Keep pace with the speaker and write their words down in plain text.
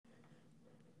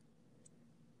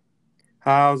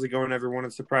How's it going, everyone?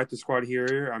 It's the Practice Squad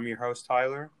here. I'm your host,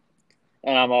 Tyler.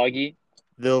 And I'm Augie.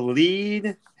 The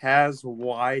lead has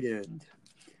widened.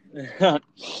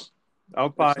 It's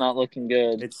Up by not looking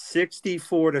good. it's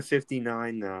 64 to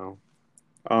 59 now.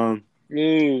 Um,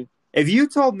 Ooh, if you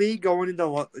told me going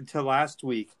into last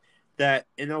week that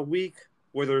in a week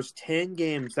where there's 10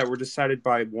 games that were decided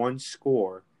by one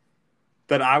score,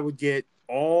 that I would get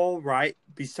all right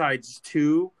besides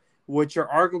two, which are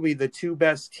arguably the two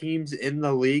best teams in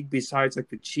the league besides like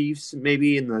the Chiefs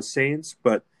maybe and the Saints,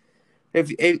 but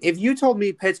if you told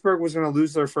me Pittsburgh was going to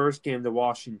lose their first game to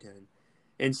Washington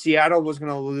and Seattle was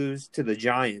going to lose to the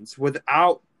Giants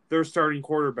without their starting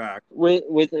quarterback, with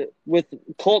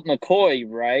Colt McCoy,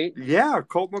 right? yeah,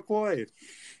 Colt McCoy.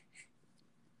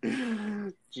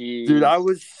 Dude, I Jeez.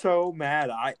 was so mad.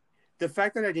 The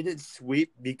fact that I didn't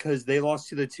sweep because they lost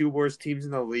to the two worst teams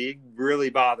in the league really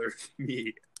bothers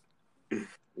me.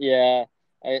 Yeah,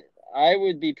 I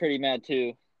would be pretty mad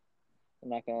too. I'm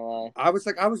not gonna lie. I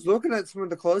was looking at some of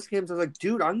the close games. I was like,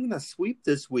 dude, I'm gonna sweep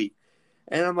this week,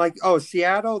 and I'm like, oh,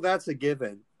 Seattle, that's a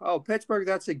given. Oh, Pittsburgh,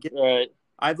 that's a given. Right.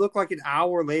 I look like an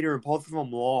hour later and both of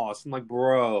them lost. I'm like,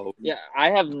 bro. Yeah,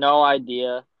 I have no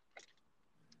idea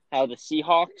how the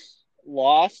Seahawks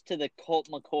lost to the Colt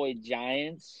McCoy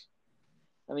Giants.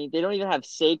 I mean, they don't even have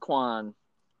Saquon.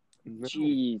 No.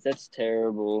 Jeez, that's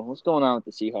terrible. What's going on with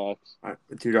the Seahawks?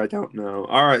 Dude, I don't know.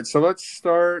 All right, so let's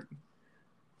start.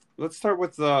 Let's start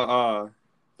with the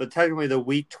technically the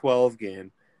Week 12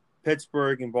 game,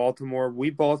 Pittsburgh and Baltimore.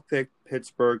 We both picked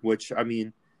Pittsburgh, which I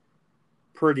mean,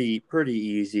 pretty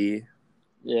easy.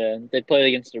 Yeah, they played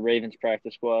against the Ravens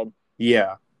practice squad.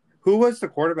 Yeah. Who was the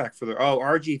quarterback for the? Oh,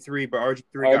 RG3, but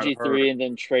RG3 got RG3 hurt. and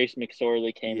then Trace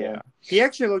McSorley came Yeah, in. he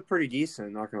actually looked pretty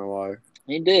decent. Not gonna lie.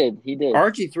 He did. He did.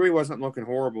 RG3 wasn't looking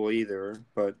horrible either,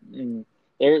 but Mm.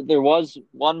 There was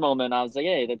one moment I was like,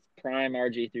 hey, that's prime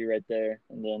RG3 right there,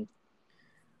 and then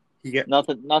he got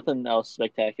nothing else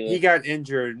spectacular. he got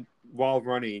injured while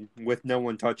running with no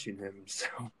one touching him. So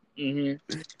hmm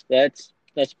That's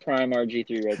prime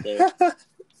RG3 right there.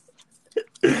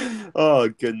 oh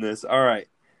goodness. All right.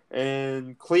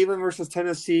 And Cleveland versus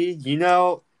Tennessee,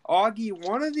 Augie,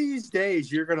 one of these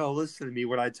days you're gonna listen to me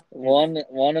when I tell you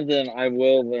One of them I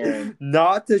will learn.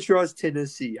 not to trust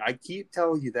Tennessee. I keep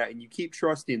telling you that and you keep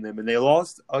trusting them and they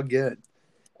lost again.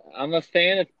 I'm a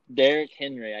fan of Derrick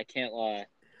Henry. I can't lie.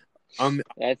 Um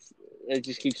That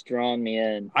just keeps drawing me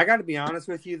in. I gotta be honest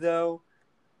with you though,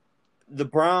 the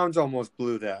Browns almost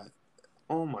blew that.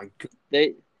 Oh my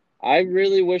god. I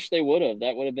really wish they would have.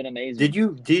 That would have been amazing.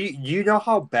 Do you know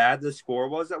how bad the score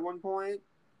was at one point?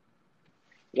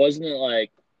 Wasn't it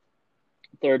like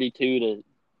 32 to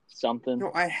something?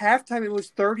 No, at halftime it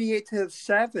was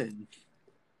 38-7.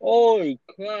 Holy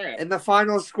crap! And the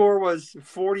final score was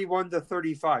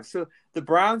 41-35. So the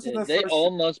Browns in They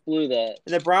almost blew that.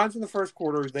 the Browns in the first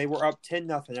quarter, they were up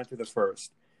 10-0 after the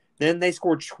first. Then they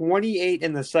scored 28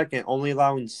 in the second, only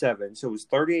allowing 7. So it was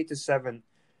 38-7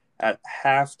 at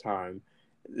halftime.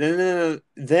 Then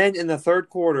in the third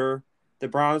quarter, the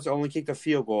Browns only kicked a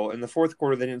field goal. In the fourth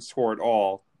quarter, they didn't score at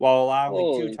all, while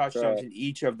allowing two Holy touchdowns crap! in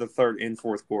each of the third and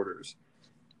fourth quarters.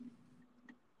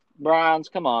 Browns,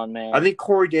 come on, I man. think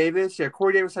Corey Davis had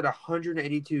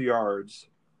 182 yards.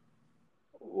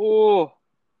 Ooh,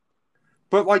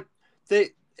 But like they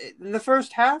in the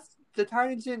first half, the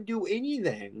Titans didn't do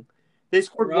anything. They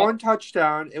scored one no,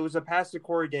 touchdown. It was a pass to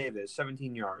Corey Davis,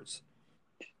 17 yards.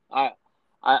 I,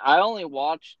 I only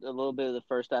watched a little bit of the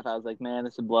first half. I was like, man,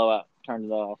 this is a blowout. Turned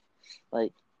it off.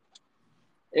 Like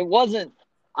it wasn't.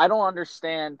 I don't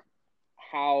understand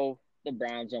how the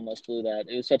Browns almost blew that.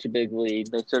 It was such a big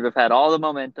lead. They sort of had all the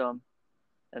momentum,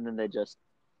 and then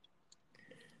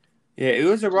Yeah, it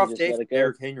was a they rough just day let for it go.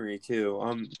 Derrick Henry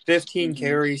too. 15 Mm-hmm.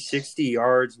 carries, 60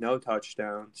 yards, no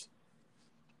touchdowns.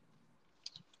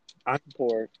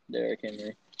 Poor Derrick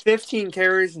Henry. 15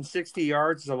 carries and 60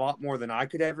 yards is a lot more than I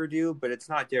could ever do, but it's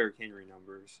not Derrick Henry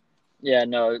numbers. Yeah,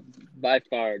 no, by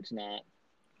far it's not.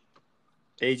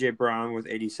 AJ Brown with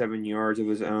 87 yards of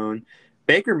his own.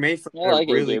 Baker Mayfield I had a like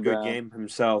really AJ good Brown. game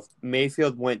himself.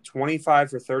 Mayfield went 25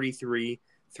 for 33,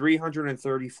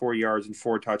 334 yards and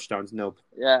 4 touchdowns. Nope.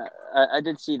 Yeah, I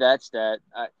did see that stat.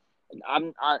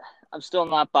 I'm I, I'm still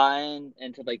not buying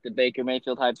into like the Baker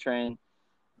Mayfield hype train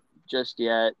just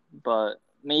yet, but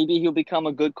maybe he'll become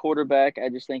a good quarterback. I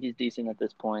just think he's decent at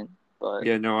this point. But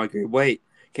Yeah, no, I agree. Wait,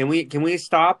 can we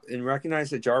stop and recognize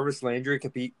that Jarvis Landry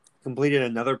completed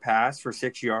another pass for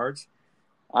 6 yards?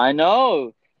 I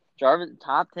know Jarvis,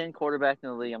 top 10 quarterback in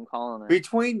the league. I'm calling it.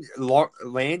 Between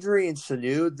Landry and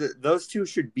Sanu, those two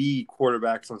should be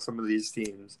quarterbacks on some of these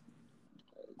teams.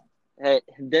 Hey,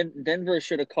 Denver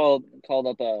should have called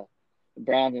up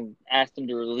Browns and asked him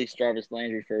to release Jarvis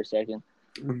Landry for a second.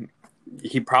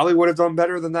 He probably would have done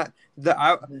better than that.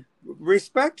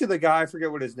 Respect to the guy, I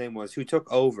forget what his name was, who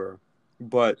took over,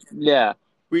 but Yeah,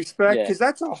 respect, yeah. because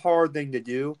that's a hard thing to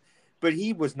do. But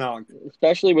he was not.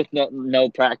 Especially with no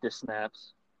practice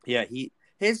snaps. Yeah,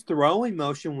 his throwing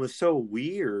motion was so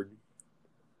weird.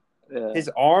 Yeah. His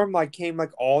arm came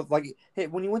all when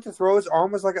he went to throw, his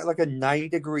arm was like a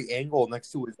 90-degree angle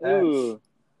next to his head. Ooh.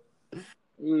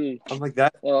 Ooh. I'm like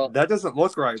that. Well, That doesn't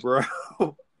look right, bro.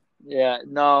 yeah.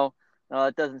 No,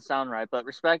 it doesn't sound right. But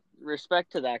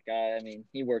respect to that guy. I mean,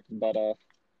 he worked his butt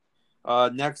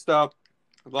off. Next up,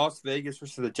 Las Vegas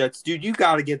versus the Jets. Dude, you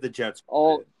got to give the Jets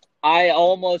Oh, I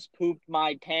almost pooped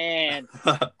my pants.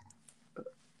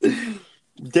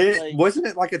 Wasn't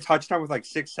it like a touchdown with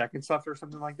 6 seconds left or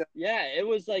something like that? Yeah, it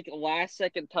was like a last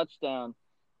second touchdown,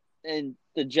 and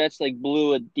the Jets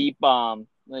blew a deep bomb.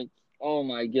 Oh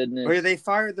my goodness! Oh yeah, they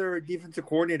fired their defensive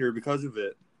coordinator because of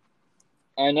it.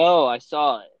 I know, I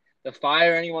saw it. To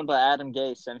fire anyone but Adam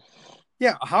Gase.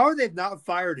 Yeah, how are they not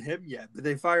fired him yet? But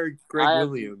they fired Greg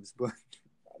Williams. But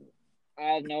I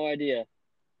have no idea.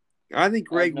 I think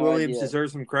Greg Williams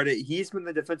deserves some credit. He's been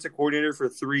the defensive coordinator for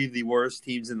 3 of the worst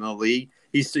teams in the league.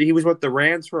 He was with the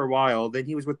Rams for a while, then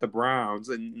he was with the Browns,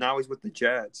 and now he's with the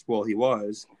Jets. Well, he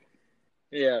was.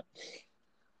 Yeah.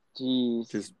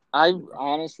 Jeez. I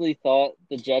honestly thought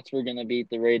the Jets were going to beat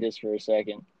the Raiders for a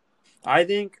second. I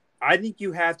think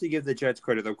you have to give the Jets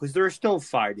credit, though, because they're still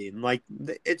fighting.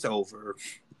 It's over.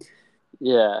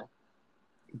 Yeah.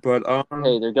 But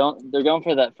hey, they're going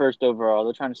for that first overall.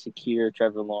 They're trying to secure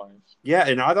Trevor Lawrence. Yeah,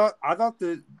 and I thought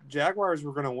the Jaguars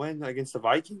were going to win against the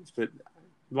Vikings, but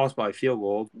lost by a field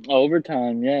goal.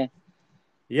 Overtime, yeah.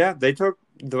 Yeah, they took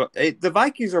the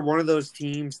Vikings are one of those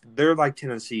teams. They're like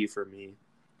Tennessee for me.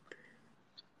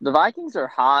 The Vikings are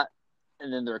hot,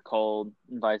 and then they're cold,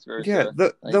 and vice versa. Yeah,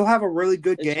 they'll have a really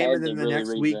good game, and then the really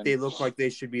next week they look like they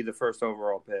should be the first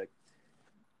overall pick.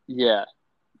 Yeah.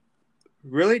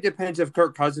 Really depends if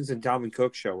Kirk Cousins and Dalvin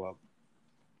Cook show up.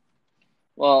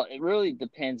 Well, it really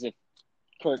depends if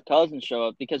Kirk Cousins show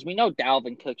up, because we know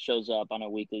Dalvin Cook shows up on a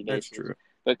weekly basis. That's true.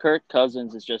 But Kirk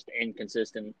Cousins is just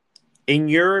inconsistent. In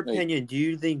your opinion, do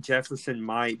you think Jefferson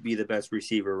might be the best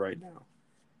receiver right now?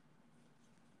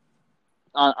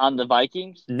 On the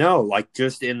Vikings? No,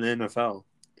 just in the NFL.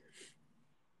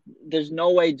 There's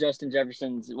no way Justin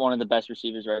Jefferson's one of the best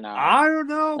receivers right now. I don't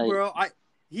know, bro.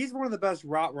 He's one of the best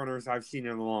route runners I've seen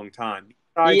in a long time.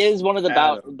 He is one of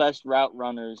the best route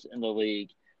runners in the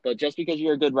league. But just because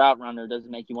you're a good route runner doesn't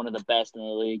make you one of the best in the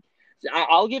league.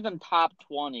 I'll give him top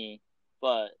 20,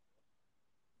 but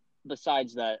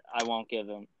besides that, I won't give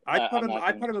him. I put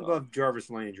him above Jarvis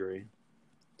Landry.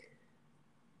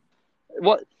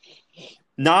 What?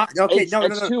 Not okay. No,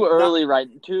 too early, right?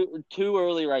 Too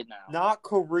early right now. Not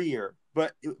career,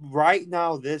 but right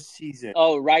now this season.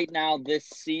 Oh, right now this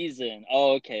season.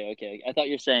 Oh, okay. I thought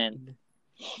you were saying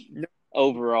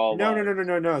overall.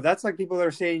 No. That's like people that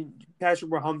are saying Patrick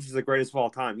Mahomes is the greatest of all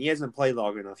time. He hasn't played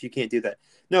long enough. You can't do that.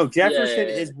 No, Jefferson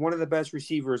is one of the best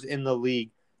receivers in the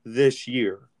league this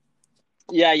year.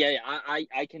 Yeah.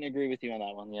 I can agree with you on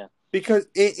that one. Yeah. Because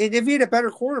if he had a better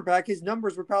quarterback, his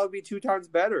numbers would probably be 2 times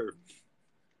better.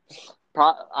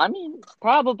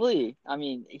 Probably.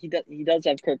 He does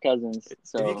have Kirk Cousins.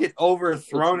 So if you get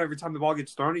overthrown every time the ball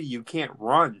gets thrown at you, you can't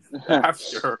run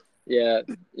after. Yeah.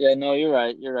 No, you're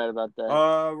right. You're right about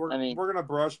that. We're gonna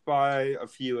brush by a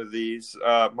few of these.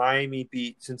 Miami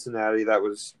beat Cincinnati. That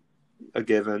was a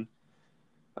given.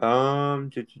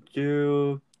 Rams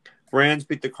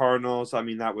beat the Cardinals.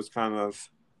 That was kind of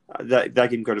that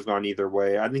game could have gone either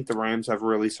way. I think the Rams have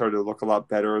really started to look a lot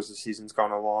better as the season's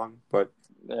gone along, but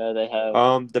yeah, they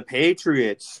have. The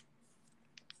Patriots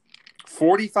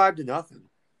 45-0.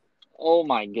 Oh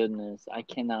my goodness, I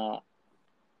cannot.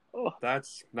 Oh,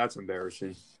 that's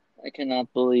embarrassing. I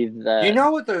cannot believe that. You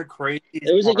know what the craziest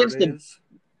it was part against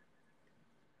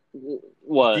is?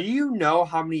 What? Do you know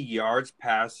how many yards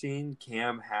passing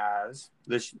Cam has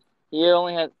this? He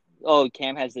only had. Oh,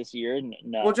 Cam has this year.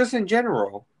 No. Well, just in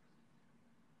general.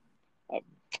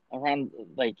 Around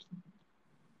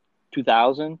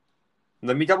 2,000.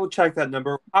 Let me double check that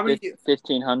number. How many?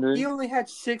 1,500. He only had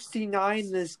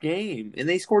 69 this game, and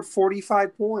they scored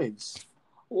 45 points.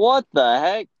 What the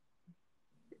heck?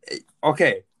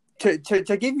 Okay,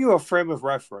 to give you a frame of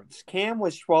reference, Cam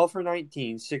was 12 for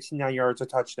 19, 69 yards, a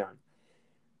touchdown.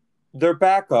 Their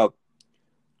backup,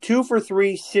 2 for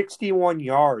 3, 61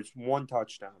 yards, 1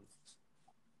 touchdown.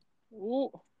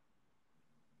 Ooh.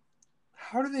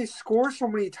 How do they score so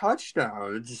many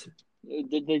touchdowns?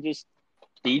 Did they just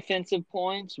defensive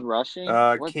points, rushing.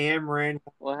 Cam ran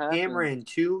What happened?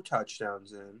 2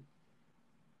 touchdowns in.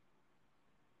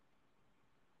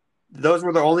 Those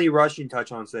were the only rushing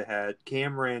touchdowns they had.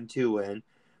 Cam ran 2 in.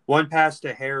 One pass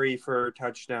to Harry for a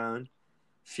touchdown,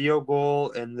 field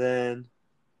goal, and then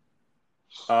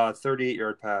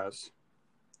 38-yard pass.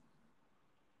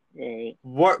 Right.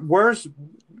 We're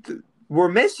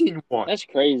missing one. That's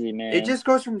crazy, man. It just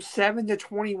goes from 7 to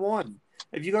 21.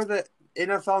 If you go to the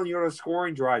NFL and you go to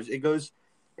scoring drives, it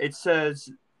says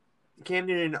Cam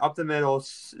Newton up the middle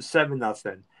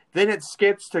 7-0. Then it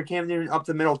skips to Cam Newton up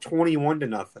the middle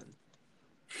 21-0.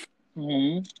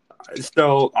 Mm-hmm.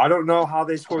 So I don't know how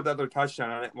they scored the other touchdown.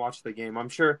 I didn't watch the game. I'm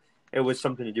sure it was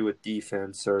something to do with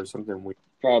defense or something weird.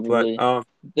 Probably. But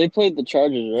they played the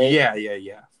Chargers, right? Yeah.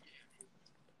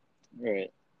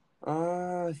 Right.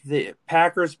 The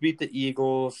Packers beat the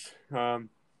Eagles.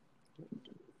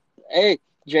 Hey,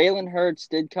 Jalen Hurts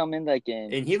did come in that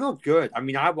game, and he looked good. I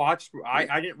mean, I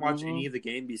didn't watch any of the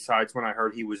game besides when I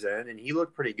heard he was in, and he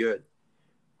looked pretty good.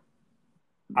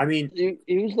 I mean,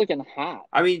 he was looking hot.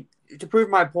 I mean, to prove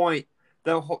my point,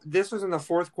 this was in the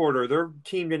fourth quarter. Their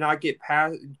team did not get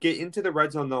into the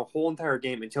red zone the whole entire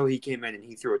game until he came in and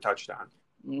he threw a touchdown.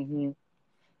 Mm-hmm.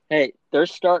 Hey, they're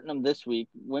starting him this week.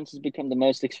 Wentz has become the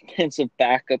most expensive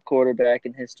backup quarterback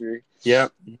in history. Yeah.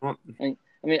 I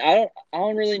mean, I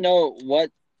don't really know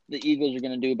what the Eagles are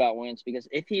going to do about Wentz, because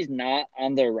if he's not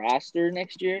on their roster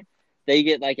next year, they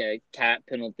get like a cap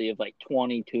penalty of like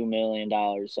 $22 million,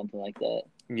 something like that.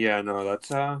 Yeah, no,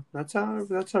 that's a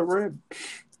rib.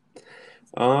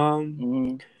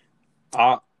 Mm-hmm.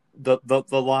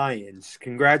 The Lions.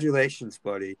 Congratulations,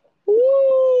 buddy.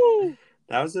 Woo!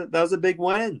 That was a big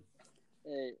win.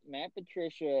 Matt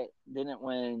Patricia didn't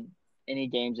win any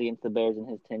games against the Bears in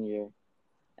his tenure.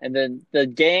 And then the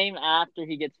game after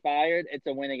he gets fired, it's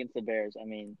a win against the Bears. I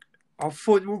mean,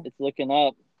 it's looking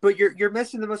up. But you're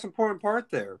missing the most important part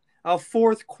there. A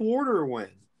fourth quarter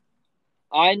win.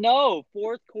 I know,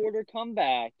 fourth quarter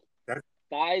comeback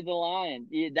by the Lions.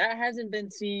 That hasn't been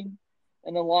seen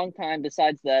in a long time.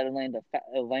 Besides that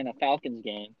Atlanta Falcons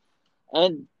game,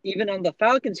 and even on the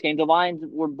Falcons game, the Lions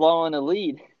were blowing a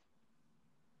lead.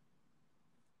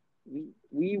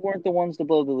 We weren't the ones to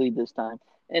blow the lead this time.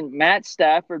 And Matt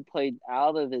Stafford played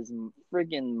out of his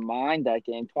freaking mind that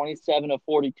game. 27 of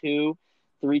 42,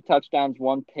 3 touchdowns,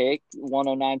 1 pick,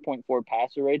 109.4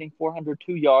 passer rating,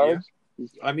 402 yards. Yeah.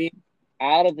 I mean,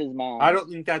 out of his mind. I don't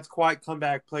think that's quite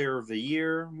comeback player of the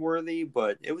year worthy,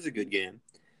 but it was a good game.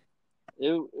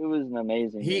 It was an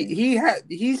amazing game.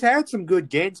 He's had some good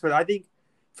games, but I think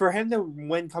for him to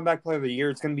win comeback player of the year,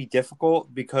 it's going to be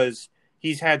difficult because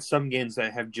he's had some games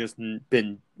that have just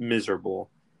been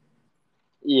miserable.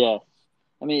 Yeah.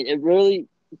 I mean, it really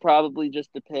probably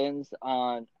just depends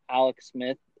on Alex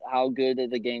Smith, how good of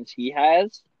the games he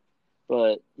has.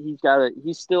 But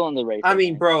he's still in the race. I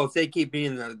mean, bro, if they keep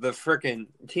being the freaking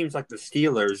teams like the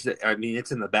Steelers, I mean,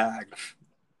 it's in the bag.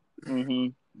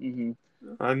 Mm-hmm. Mm-hmm.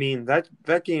 I mean, that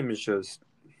game is just...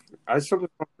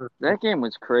 That game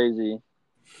was crazy.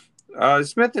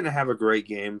 Smith didn't have a great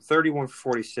game. 31 for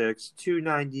 46,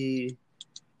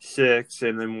 296,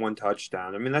 and then 1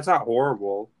 touchdown. I mean, that's not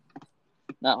horrible.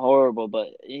 Not horrible, but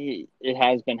it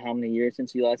has been how many years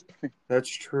since he last played? That's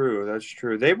true.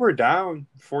 They were down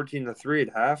 14-3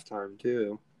 at halftime,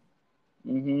 too.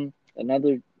 Mm-hmm.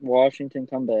 Another Washington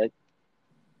comeback.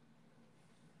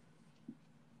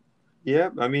 Yeah,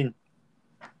 I mean,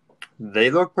 they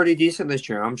look pretty decent this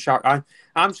year. I'm shocked.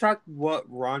 I'm shocked what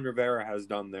Ron Rivera has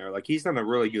done there. Like, he's done a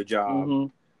really good job. Mm-hmm.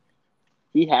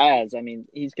 He has. I mean,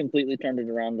 he's completely turned it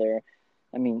around there.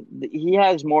 I mean, he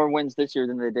has more wins this year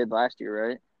than they did last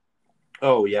year, right?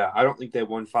 Oh, yeah. I don't think they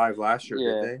won 5 last year,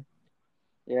 did they?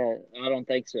 Yeah, I don't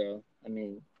think so. I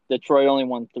mean, Detroit only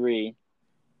won 3.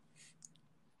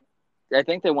 I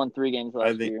think they won 3 games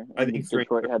last year. I think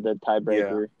Detroit had the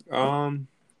tiebreaker. Yeah.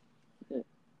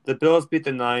 The Bills beat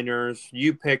the Niners.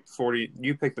 You picked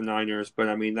the Niners, but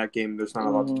I mean that game there's not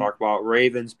a lot to talk about.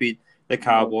 Ravens beat the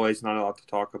Cowboys, not a lot to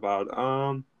talk about.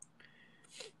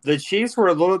 The Chiefs were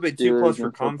a little bit too close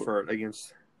for comfort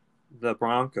against the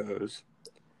Broncos.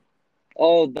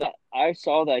 Oh, I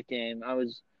saw that game. I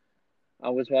was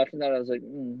watching that. I was like,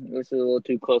 this is a little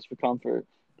too close for comfort.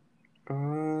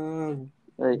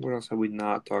 What else have we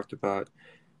not talked about?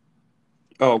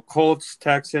 Oh, Colts,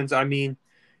 Texans. I mean,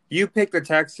 you picked the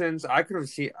Texans. I could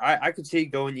see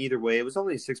it going either way. It was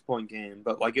only a 6-point game,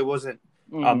 but like it wasn't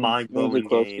a mind-blowing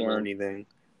game or anything.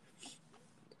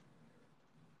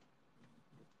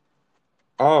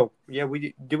 Oh, yeah,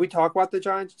 did we talk about the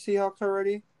Giants and Seahawks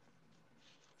already?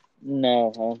 No,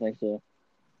 I don't think so.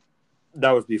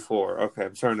 That was before. Okay,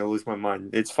 I'm starting to lose my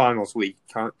mind. It's finals week.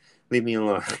 Can't leave me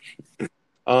alone.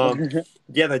 um,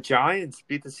 yeah, the Giants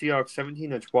beat the Seahawks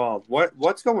 17-12.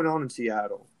 What's going on in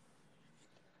Seattle?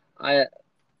 I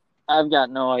I've got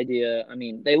no idea. I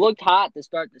mean, they looked hot to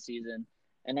start the season,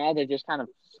 and now they just kind of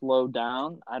slowed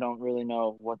down. I don't really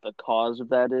know what the cause of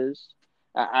that is.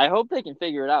 I hope they can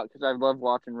figure it out because I love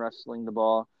watching wrestling the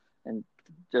ball and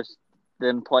just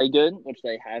them play good, which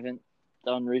they haven't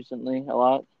done recently a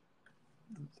lot.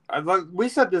 We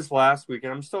said this last week,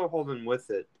 and I'm still holding with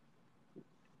it.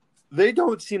 They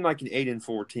don't seem like an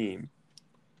 8-4 team.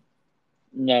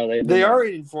 No, They are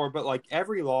 8-4, but like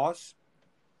every loss,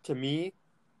 to me,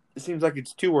 it seems like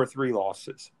it's 2 or 3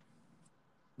 losses.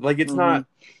 Like it's not.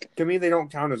 To me, they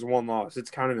don't count as one loss.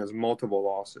 It's counted as multiple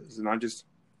losses, and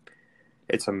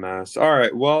it's a mess. All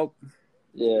right, well,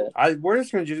 yeah, we're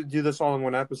just going to do this all in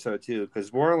one episode too,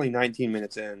 because we're only 19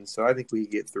 minutes in, so I think we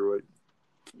can get through it.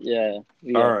 yeah.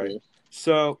 All right,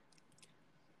 so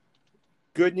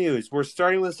good news. We're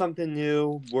starting with something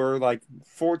new. We're like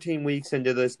 14 weeks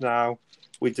into this now.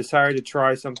 We decided to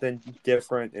try something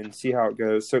different and see how it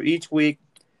goes. So each week,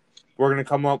 we're going to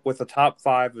come up with a top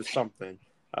 5 of something.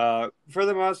 For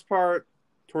the most part,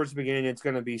 towards the beginning, it's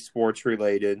going to be sports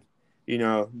related. You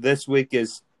know, this week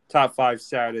is top 5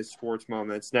 saddest sports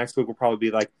moments. Next week will probably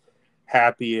be like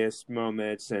happiest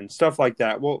moments and stuff like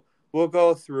that. We'll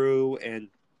go through and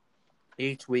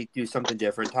each week do something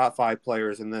different. Top 5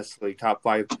 players in this league, top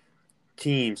 5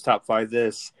 teams, top 5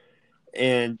 this.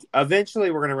 And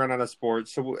eventually we're going to run out of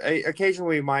sports. So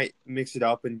occasionally we might mix it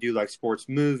up and do like sports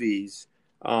movies,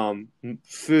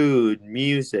 food,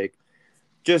 music,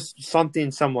 just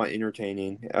something somewhat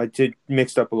entertaining to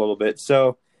mix up a little bit.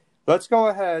 So let's go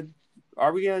ahead.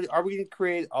 Are we gonna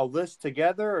create a list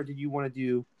together, or do you want to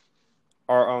do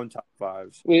our own top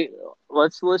 5s?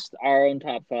 Let's list our own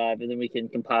top 5, and then we can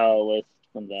compile a list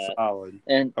from that. Solid.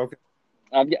 And okay,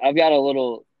 I've got a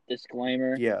little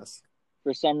disclaimer. Yes.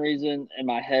 For some reason, in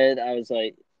my head, I was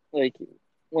like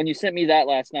when you sent me that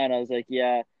last night, I was like,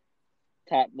 yeah,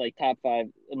 top 5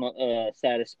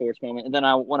 saddest sports moment. And then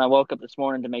when I woke up this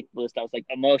morning to make the list, I was like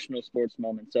emotional sports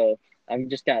moment. So I've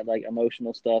just got like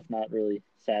emotional stuff, not really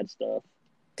sad stuff.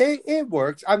 It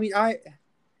works. I mean,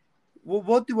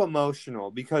 we'll do emotional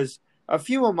because a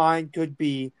few of mine could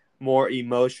be more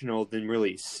emotional than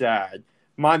really sad.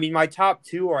 My top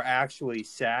 2 are actually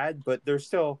sad, but they're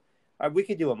still. We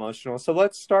could do emotional. So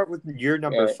let's start with your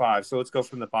number 5. So let's go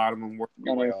from the bottom and work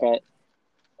our way up.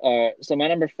 So my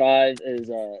number 5 is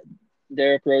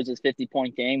Derrick Rose's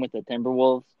 50-point game with the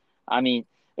Timberwolves. I mean,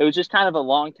 it was just kind of a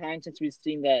long time since we've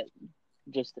seen that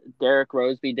just Derrick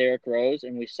Rose be Derrick Rose,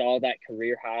 and we saw that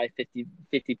career high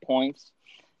 50 points.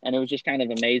 And it was just kind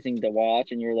of amazing to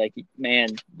watch. And you're like, man,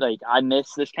 like I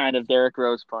miss this kind of Derrick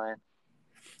Rose playing.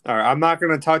 All right, I'm not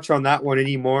going to touch on that one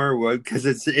anymore because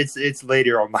it's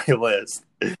later on my list.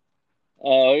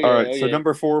 Oh, okay, all right. Okay. So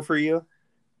number 4 for you.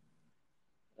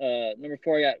 Number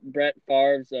 4, I got Brett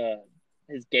Favre's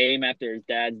his game after his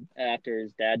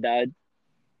dad died.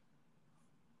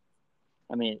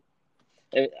 I mean,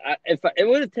 if it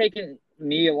would have taken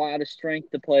me a lot of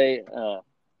strength to play,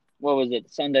 what was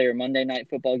it, Sunday or Monday night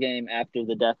football game after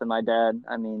the death of my dad.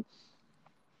 I mean,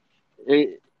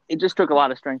 it just took a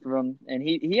lot of strength from him, and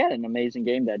he had an amazing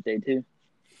game that day too.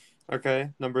 Okay,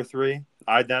 number 3.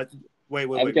 Wait,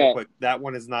 real quick. That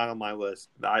one is not on my list.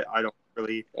 I don't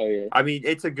really. Oh yeah. I mean,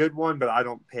 it's a good one, but I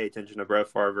don't pay attention to Brett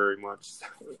Favre very much. So.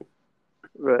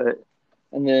 Right,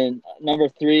 and then number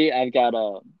 3, I've got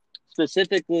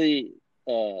specifically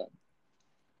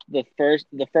the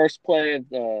first play of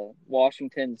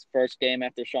Washington's first game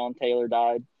after Sean Taylor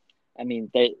died. I mean,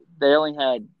 they only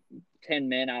had 10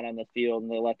 men out on the field,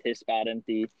 and they left his spot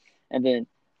empty. And then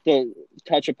to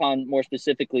touch upon more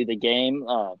specifically the game,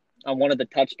 on one of the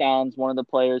touchdowns, one of the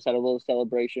players had a little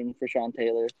celebration for Sean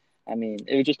Taylor. I mean,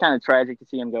 it was just kind of tragic to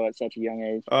see him go at such a young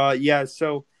age. Yeah.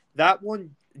 So that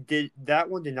one did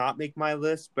not make my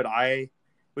list, but I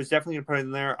was definitely gonna put it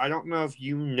in there. I don't know if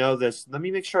you know this. Let me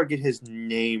make sure I get his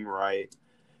name right.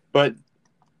 But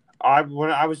when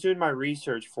I was doing my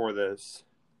research for this,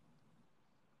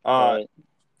 Right.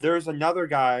 There's another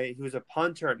guy who was a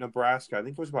punter at Nebraska. I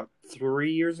think it was about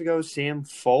 3 years ago. Sam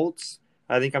Foltz.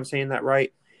 I think I'm saying that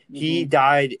right. Mm-hmm. He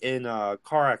died in a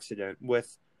car accident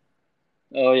with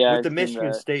the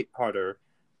Michigan State punter.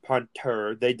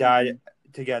 They died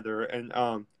together,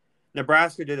 and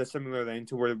Nebraska did a similar thing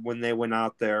to where when they went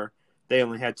out there, they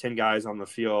only had 10 guys on the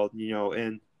field. You know,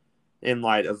 in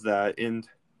light of that, and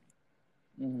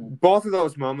both of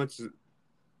those moments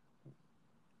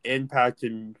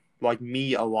impacted like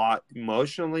me a lot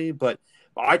emotionally, but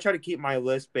I try to keep my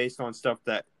list based on stuff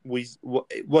that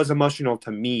it was emotional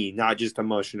to me, not just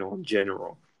emotional in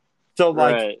general. So,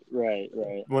 like, Right.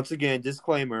 once again,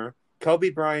 disclaimer: Kobe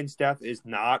Bryant's death is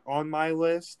not on my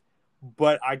list,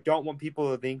 but I don't want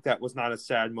people to think that was not a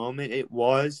sad moment. It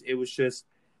was. It was just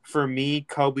for me.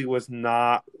 Kobe was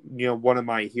not, one of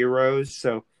my heroes.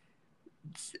 So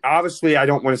obviously, I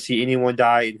don't want to see anyone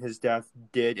die, and his death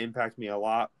did impact me a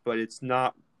lot. But it's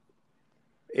not.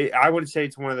 I would say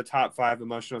it's one of the top 5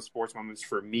 emotional sports moments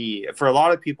for me. For a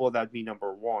lot of people, that'd be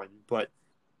number one. But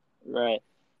Right.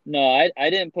 No, I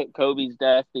didn't put Kobe's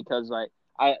death because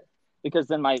because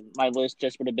then my list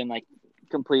just would have been like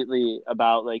completely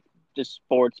about like just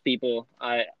sports people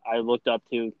I looked up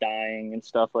to dying and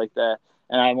stuff like that.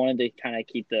 And I wanted to kind of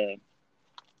keep the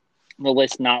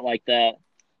list not like that.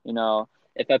 You know,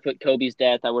 if I put Kobe's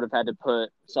death, I would have had to put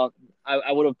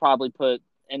I would have probably put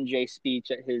MJ's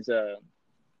speech at his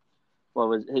what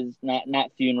was his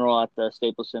not funeral at the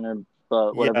Staples Center,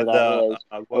 but yeah, whatever that was.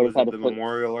 I what would have was had it, to the put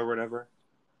memorial or whatever?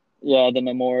 Yeah, the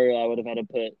memorial. I would have had to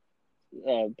put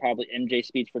probably MJ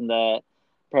speech from that.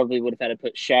 Probably would have had to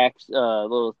put Shaq's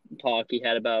little talk he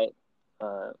had about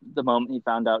the moment he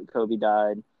found out Kobe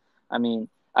died. I mean,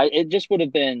 it just would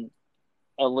have been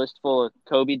a list full of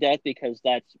Kobe death because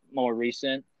that's more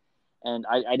recent, and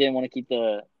I didn't want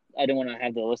to I didn't want to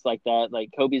have the list like that. Like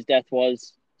Kobe's death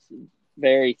was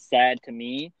very sad to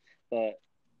me, but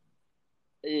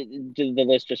the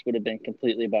list just would have been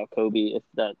completely about Kobe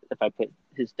if I put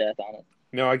his death on it.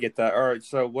 No, I get that. All right,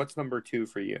 so what's number 2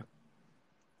 for you?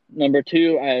 Number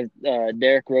 2, I have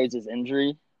Derrick Rose's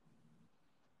injury.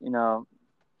 You know,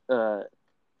 uh,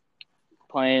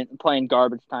 playing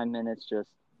garbage time minutes. Just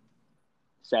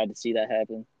sad to see that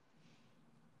happen.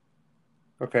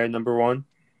 Okay, number 1.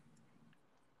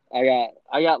 I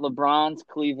got LeBron's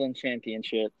Cleveland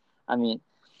championship. I mean,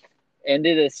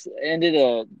 ended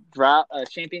a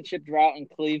championship drought in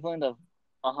Cleveland of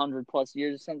 100+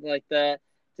 years or something like that.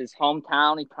 It's his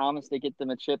hometown. He promised to get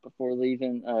them a chip before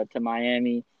leaving to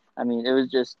Miami. I mean, it was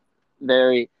just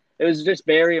very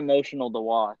emotional to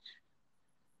watch,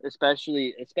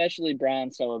 especially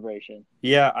Brown's celebration.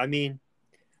 Yeah, I mean,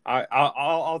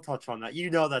 I'll touch on that.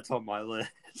 That's on my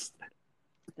list.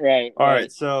 Right. All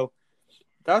right, so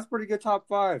that's pretty good top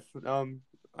 5.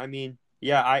 I mean,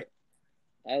 yeah, I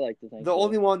like to think the so.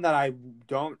 only one that I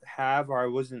don't have or I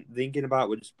wasn't thinking about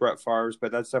was Brett Favre's,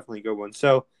 but that's definitely a good one.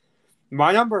 So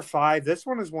my number 5, this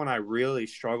one is one I really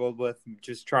struggled with,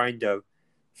 just trying to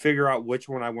figure out which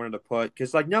one I wanted to put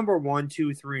because like number 1,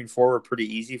 2, 3, and 4 were pretty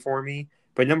easy for me,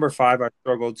 but number 5 I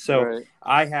struggled. So Right.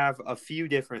 I have a few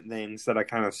different things that I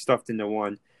kind of stuffed into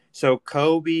one. So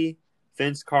Kobe,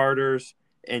 Vince Carter's,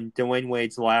 and Dwayne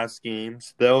Wade's last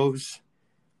games, those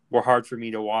were hard for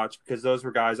me to watch because those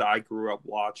were guys I grew up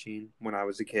watching when I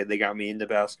was a kid. They got me into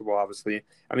basketball, obviously.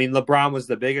 I mean, LeBron was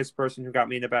the biggest person who got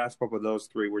me into basketball, but those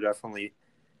 3 were definitely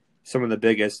some of the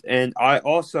biggest. And I'm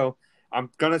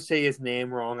going to say his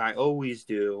name wrong. I always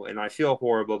do, and I feel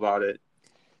horrible about it.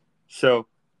 So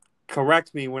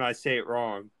correct me when I say it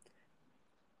wrong.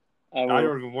 I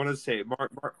don't even want to say it.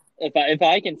 If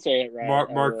I can say it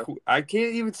right, I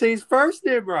can't even say his first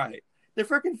name right. The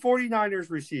freaking 49ers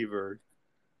receiver.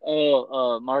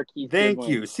 Marquise Thank Goodwin.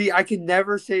 you. See, I can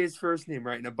never say his first name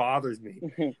right, and it bothers me.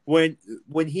 when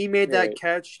he made that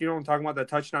catch, you know what I'm talking about, that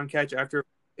touchdown catch after.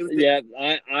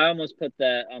 I almost put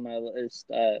that on my list.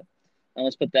 I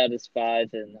almost put that as 5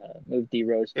 and moved D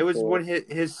Rose. It was 4. When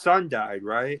his son died,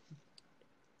 right?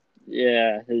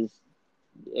 Yeah, his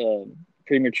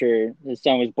premature. His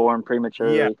son was born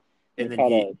prematurely. Yeah, and then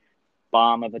caught a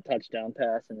bomb of a touchdown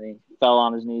pass, and he fell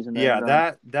on his knees.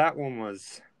 That one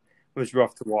was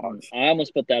rough to watch. I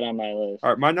almost put that on my list. All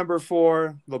right, my number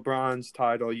 4, LeBron's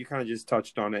title. You kind of just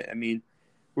touched on it. I mean,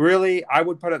 really, I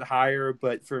would put it higher,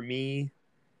 but for me,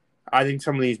 I think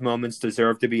some of these moments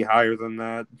deserve to be higher than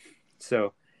that.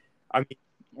 So, I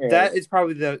mean, that is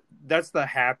probably that's the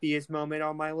happiest moment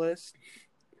on my list.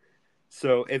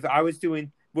 So if I was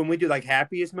when we do like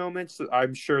happiest moments,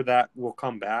 I'm sure that will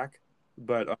come back.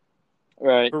 But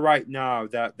for right now,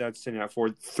 that's sitting at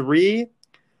 4. 3.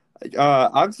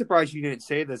 I'm surprised you didn't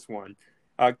say this one.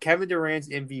 Kevin Durant's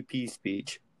MVP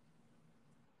speech.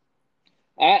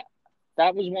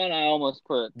 That was one I almost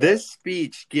put. This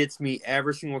speech gets me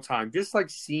every single time. Just like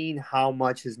seeing how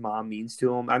much his mom means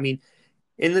to him. I mean,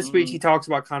 in the speech, he talks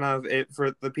about kind of it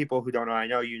for the people who don't know. I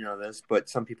know you know this, but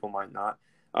some people might not.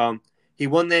 He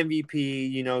won the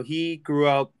MVP. You know, he grew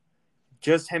up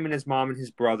just him and his mom and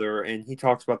his brother, and he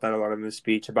talks about that a lot in his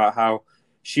speech about how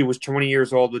she was 20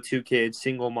 years old with 2 kids,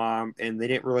 single mom, and they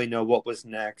didn't really know what was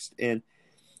next. And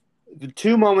the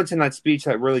 2 moments in that speech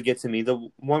that really get to me, the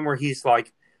one where he's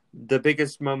like, the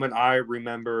biggest moment I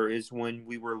remember is when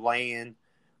we were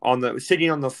sitting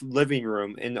on the living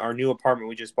room in our new apartment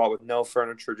we just bought with no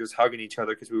furniture, just hugging each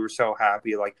other because we were so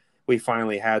happy, like we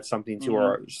finally had something to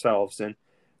Mm-hmm. ourselves, and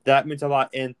that meant a lot.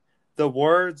 And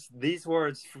these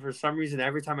words, for some reason,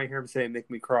 every time I hear him say it, make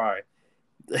me cry.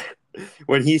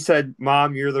 When he said,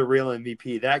 "Mom, you're the real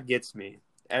MVP," that gets me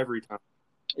every time.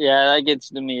 Yeah, that gets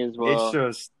to me as It's well.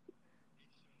 just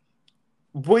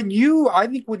I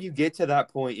think when you get to that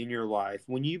point in your life,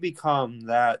 when you become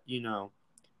that,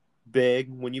 big,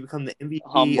 when you become the MVP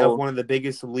of Humble. one of the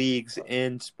biggest leagues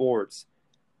in sports,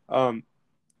 um,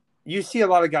 you see a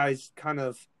lot of guys kind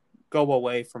of go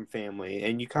away from family,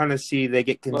 and you kind of see they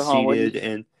get But hold on, what conceited,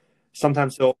 and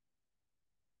sometimes they'll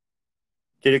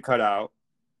get it cut out.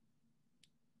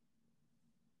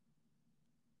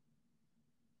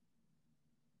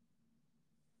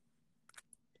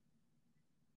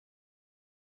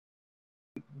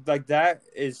 Like that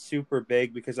is super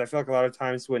big because I feel like a lot of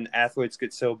times when athletes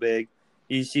get so big,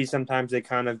 you see sometimes they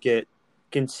kind of get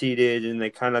conceited and they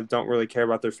kind of don't really care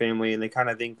about their family and they kind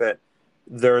of think that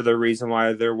they're the reason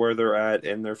why they're where they're at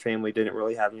and their family didn't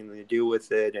really have anything to do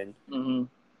with it and mm-hmm.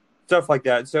 stuff like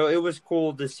that. So it was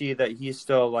cool to see that he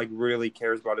still like really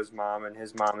cares about his mom and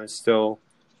his mom is still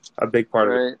a big part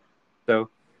of it. Right. So,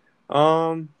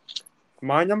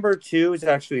 my number two is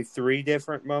actually three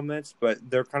different moments, but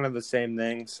they're kind of the same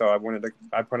thing. So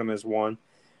I put them as one.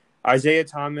 Isaiah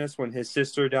Thomas, when his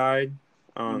sister died,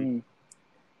 Mm-hmm.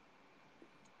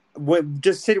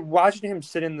 watching him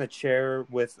sit in the chair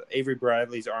with Avery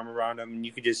Bradley's arm around him, and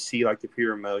you could just see like the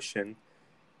pure emotion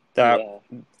that Yeah.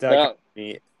 that got That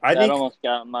me. I that think almost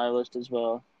got on my list as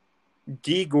well.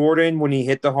 D. Gordon, when he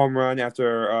hit the home run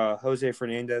after Jose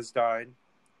Fernandez died,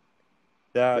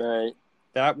 that Right.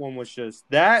 that one was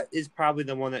that is probably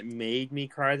the one that made me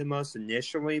cry the most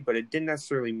initially, but it didn't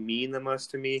necessarily mean the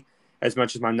most to me as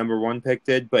much as my number one pick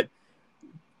did. But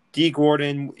D.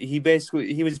 Gordon, he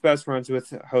was best friends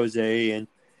with Jose, and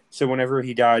so whenever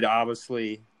he died,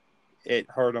 obviously it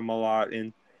hurt him a lot.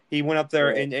 And he went up there,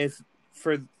 Right. and if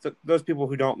for those people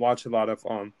who don't watch a lot of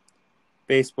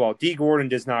baseball, D. Gordon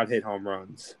does not hit home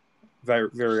runs very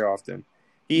very often.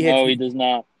 He hits No, he does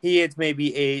not. he hits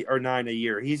maybe 8 or 9 a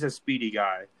year. He's a speedy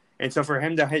guy, and so for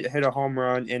him to hit a home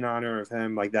run in honor of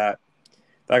him like that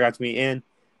got to me. And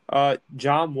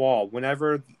John Wall,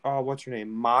 whenever what's her name,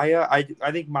 Maya? I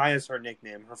think Maya's her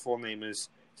nickname. Her full name is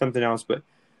something else, but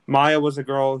Maya was a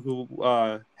girl who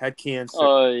had cancer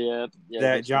Oh yeah, yeah,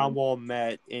 that that's John him. Wall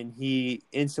met, and he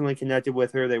instantly connected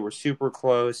with her. They were super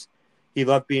close. He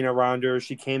loved being around her.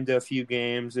 She came to a few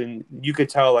games, and you could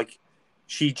tell like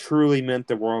she truly meant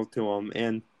the world to him.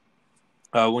 And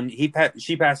when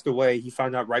she passed away, he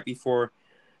found out right before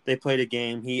they played a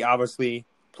game. He obviously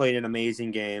played an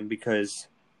amazing game because,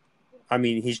 I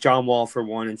mean, he's John Wall for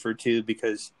one, and for two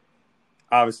because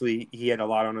obviously he had a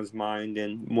lot on his mind.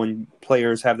 And when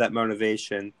players have that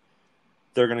motivation,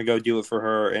 they're gonna go do it for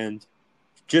her. And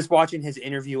just watching his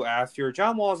interview after,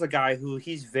 John Wall is a guy who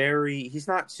he's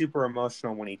not super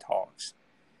emotional when he talks.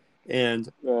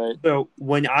 And Right. so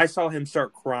when I saw him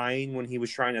start crying when he was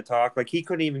trying to talk, like he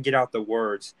couldn't even get out the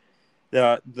words.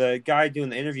 The guy doing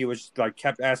the interview was like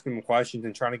kept asking him questions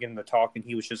and trying to get him to talk, and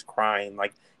he was just crying.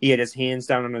 Like he had his hands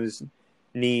down on his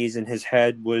knees and his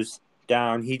head was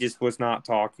down. He just was not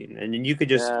talking, and then you could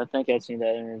just Yeah, I think I've seen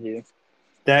that interview.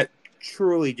 that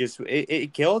truly just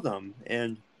it killed him.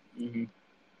 And Mm-hmm.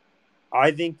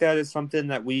 I think that is something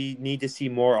that we need to see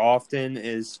more often.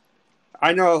 Is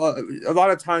I know a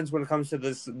lot of times when it comes to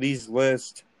these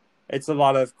lists, it's a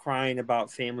lot of crying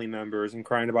about family members and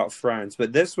crying about friends,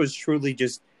 but this was truly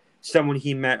just someone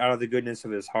he met out of the goodness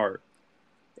of his heart.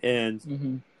 And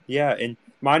Mm-hmm. yeah, and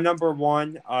my number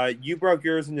one, you broke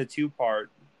yours into two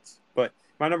parts, but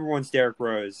my number one's Derrick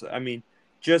Rose. I mean,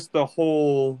 just the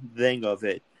whole thing of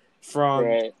it, from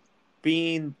Right.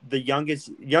 being the youngest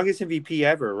MVP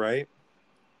ever, right?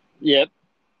 Yep.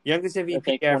 Youngest I MVP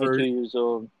think 22 ever, years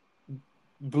old.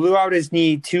 blew out his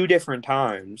knee two different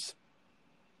times.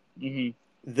 Mm-hmm.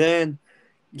 Then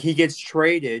he gets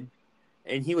traded,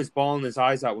 and he was bawling his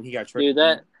eyes out when he got Dude,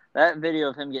 traded. that video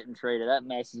of him getting traded, that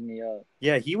messes me up.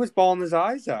 Yeah, he was bawling his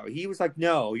eyes out. He was like,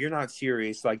 "No, you're not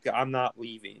serious. Like, I'm not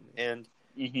leaving." And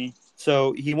Mm-hmm.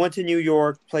 so he went to New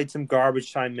York, played some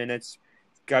garbage time minutes,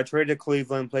 got traded to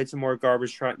Cleveland, played some more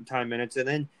garbage time minutes, and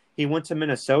then he went to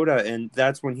Minnesota, and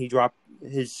that's when he dropped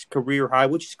his career high,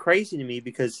 which is crazy to me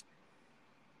because,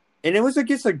 and it was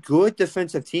against a good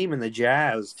defensive team in the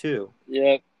Jazz too.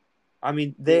 Yep. I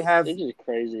mean, they have It's just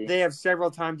crazy.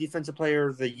 several time defensive player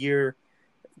of the year,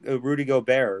 Rudy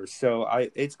Gobert. So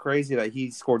it's crazy that he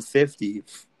scored 50.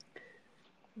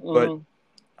 But Mm-hmm.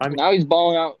 I mean, Now he's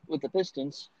balling out with the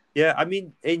Pistons. yeah, I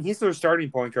mean, and he's their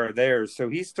starting point guard there, so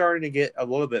he's starting to get a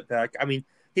little bit back. I mean,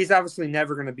 he's obviously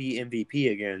never going to be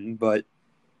MVP again, but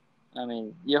I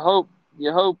mean, you hope.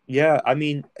 You hope. yeah, I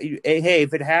mean, hey,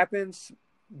 if it happens,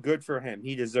 good for him.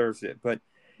 He deserves it. But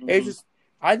it's Hmm. just,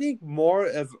 I think more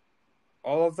of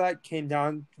all of that came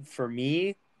down for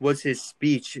me was his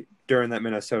speech during that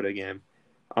Minnesota game.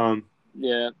 Um,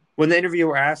 Yeah. when the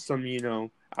interviewer asked him,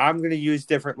 I'm going to use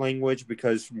different language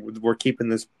because we're keeping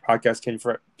this podcast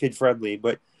kid friendly.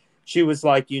 But she was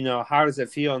like, how does it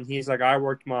feel? And he's like, I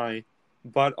worked my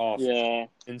butt off. Yeah.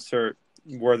 Insert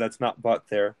word that's not butt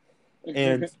there.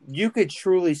 And you could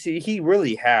truly see he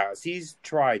really has. He's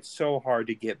tried so hard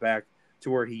to get back to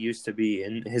where he used to be,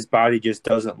 and his body just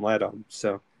doesn't let him.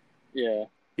 So,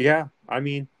 yeah, I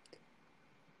mean,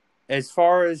 as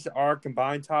far as our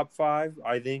combined top five,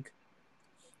 I think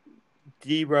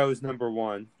D-Rose number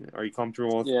one. Are you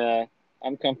comfortable with? Yeah.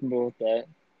 I'm comfortable with that.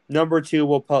 Number two,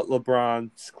 we'll put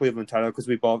LeBron's Cleveland title because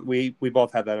we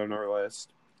both have that on our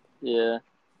list. Yeah.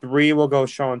 Three, we'll go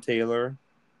Sean Taylor.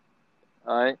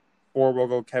 All right. Four, we'll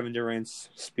go Kevin Durant's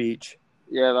speech.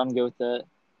 Yeah, I'm good with that.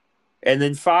 And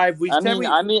then five,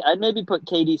 I'd maybe put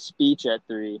KD's speech at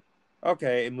 3.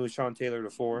 Okay, and move Sean Taylor to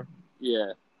 4.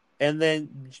 Yeah. And then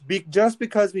just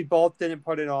because we both didn't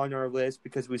put it on our list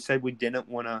because we said we didn't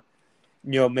want to,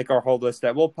 make our whole list,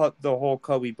 that we'll put the whole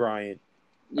Kobe Bryant.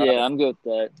 Yeah, I'm good with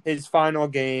that. His final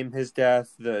game, his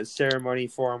death, the ceremony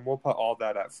for him, we'll put all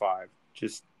that at 5.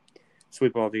 Just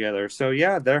sweep it all together. So,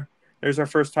 yeah, there's our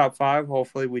first top 5.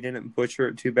 Hopefully we didn't butcher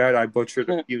it too bad. I butchered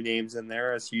a few names in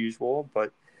there as usual,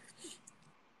 but...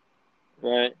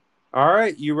 Right. All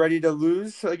right, you ready to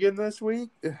lose again this week?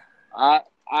 I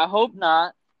hope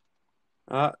not.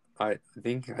 I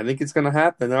think it's gonna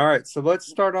happen. All right, so let's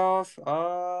start off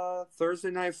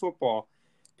Thursday night football.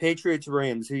 Patriots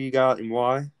Rams. Who you got and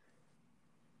why?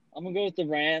 I'm gonna go with the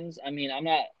Rams. I mean,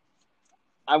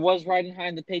 I was riding high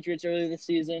on the Patriots earlier this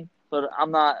season, but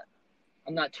I'm not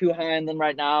too high on them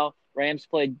right now. Rams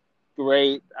played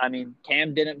great. I mean,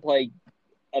 Cam didn't play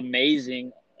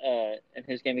amazing in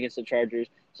his game against the Chargers,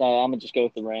 so I'm gonna just go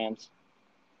with the Rams.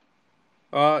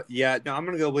 Yeah, no, I'm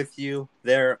gonna go with you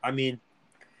there. I mean,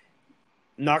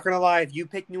 not gonna lie, if you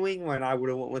picked New England, I would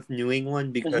have went with New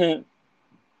England because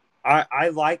I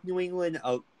like New England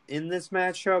in this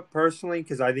matchup personally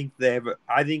because I think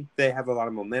they have a lot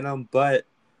of momentum, but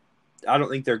I don't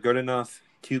think they're good enough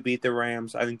to beat the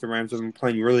Rams. I think the Rams have been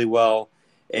playing really well,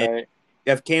 and Right.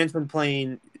 if Cam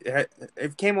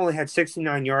only had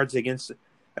 69 yards against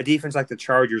a defense like the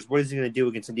Chargers, what is he going to do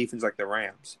against a defense like the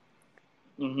Rams?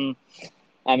 Mhm.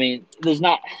 I mean, there's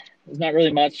not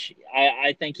really much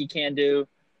I think he can do.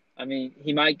 I mean,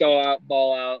 he might go out,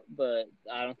 ball out, but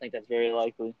I don't think that's very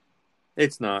likely.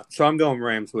 It's not. So I'm going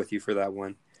Rams with you for that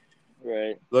one.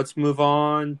 Right. Let's move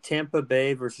on. Tampa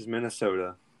Bay versus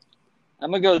Minnesota.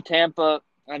 I'm gonna go Tampa.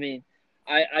 I mean,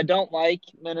 I don't like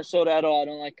Minnesota at all. I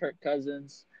don't like Kirk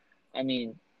Cousins. I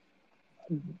mean,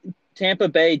 Tampa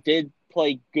Bay did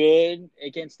play good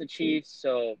against the Chiefs,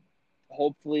 so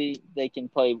hopefully they can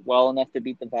play well enough to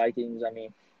beat the Vikings. I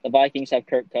mean, the Vikings have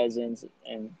Kirk Cousins,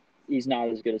 and he's not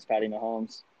as good as Patty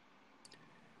Mahomes.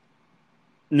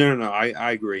 No.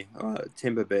 I agree.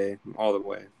 Tampa Bay all the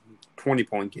way.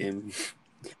 20-point game.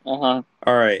 Uh-huh.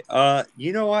 All right.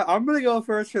 You know what? I'm gonna go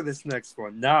first for this next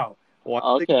one. Now,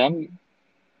 Okay.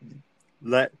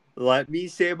 let me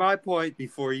say my point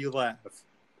before you laugh.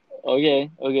 Okay.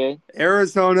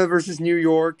 Arizona versus New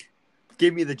York.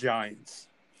 Give me the Giants.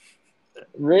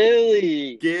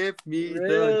 Really? Give me the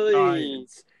Really?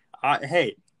 Giants.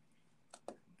 Hey,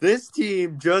 this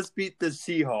team just beat the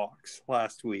Seahawks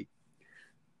last week.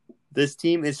 This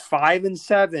team is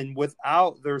 5-7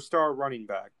 without their star running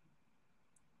back.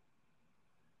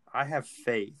 I have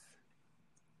faith.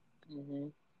 Mm-hmm.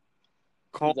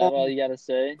 Is that all you gotta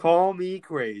say? Call me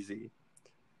crazy.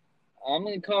 I'm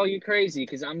gonna call you crazy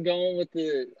because I'm going with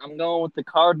the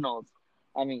Cardinals.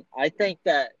 I mean, I think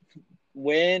that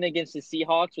win against the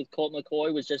Seahawks with Colt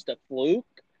McCoy was just a fluke.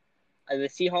 The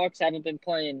Seahawks haven't been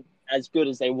playing as good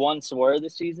as they once were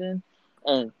this season,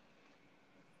 and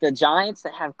the Giants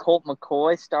that have Colt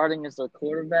McCoy starting as their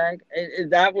quarterback,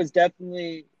 that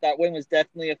win was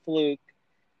definitely a fluke.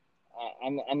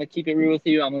 I'm gonna keep it real with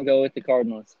you. I'm gonna go with the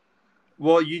Cardinals.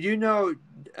 Well, you do know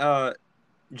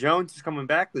Jones is coming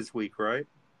back this week, right?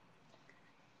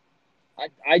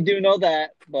 I do know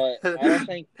that, but I don't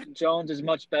think Jones is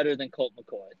much better than Colt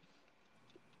McCoy.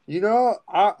 You know,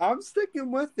 I'm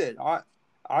sticking with it.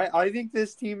 I think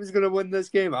this team is going to win this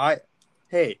game.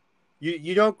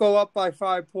 You don't go up by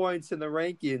 5 points in the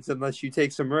rankings unless you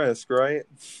take some risk, right?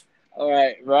 All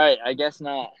right, right. I guess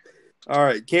not. All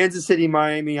right, Kansas City,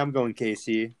 Miami. I'm going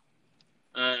KC.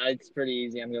 It's pretty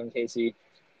easy. I'm going KC.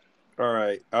 All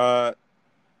right.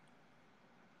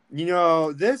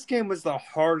 This game was the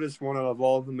hardest one out of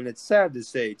all of them, and it's sad to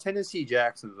say. Tennessee,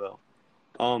 Jacksonville.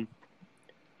 Um,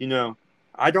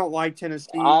 I don't like Tennessee.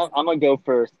 I'm gonna go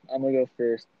first. I'm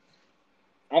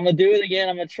gonna do it again.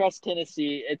 I'm gonna trust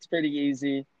Tennessee. It's pretty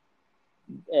easy.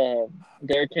 Uh,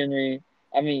 Derrick Henry.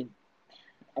 I mean,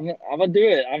 I'm gonna do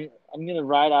it. I'm gonna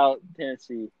ride out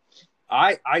Tennessee.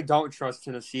 I don't trust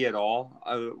Tennessee at all.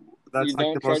 That's You like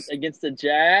don't trust against the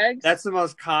Jags? that's the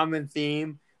most common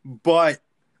theme, but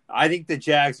I think the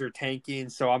Jags are tanking,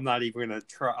 so I'm not even gonna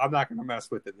try. I'm not gonna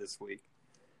mess with it this week.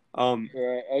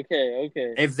 Right. Okay.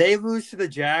 If they lose to the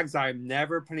Jags, I'm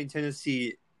never putting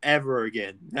Tennessee ever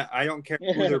again. I don't care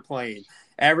who they're playing.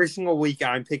 Every single week,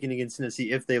 I'm picking against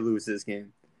Tennessee if they lose this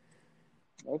game.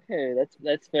 Okay,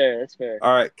 that's fair. That's fair.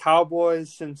 All right, Cowboys,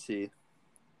 Cincy.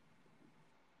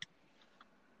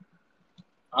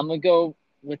 I'm gonna go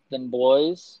with them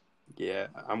boys. Yeah,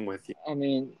 I'm with you. I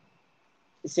mean,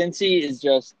 Cincy is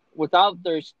just without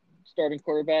their starting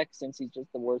quarterback. Cincy's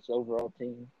just the worst overall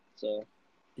team. So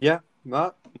Yeah,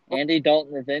 well, Andy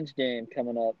Dalton revenge game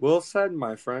coming up. well said,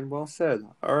 my friend. Well said.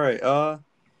 All right,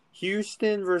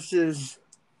 Houston versus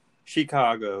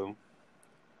Chicago.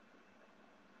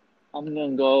 I'm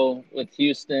gonna go with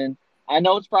Houston. I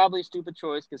know it's probably a stupid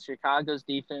choice because Chicago's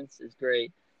defense is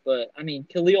great, but I mean,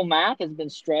 Khalil Mack has been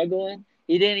struggling.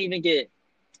 He didn't even get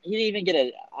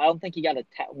a. I don't think he got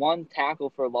one tackle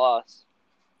for loss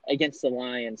against the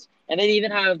Lions, and they didn't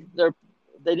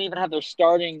even have their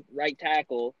starting right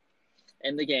tackle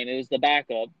in the game. It was the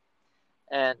backup,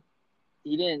 and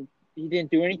he didn't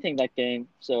do anything that game.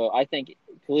 So I think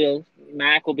Khalil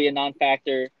Mack will be a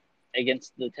non-factor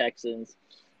against the Texans.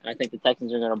 I think the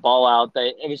Texans are going to ball out.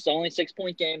 It was only a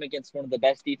 6-point game against one of the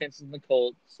best defenses in the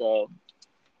Colts. So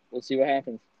we'll see what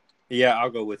happens. Yeah, I'll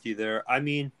go with you there. I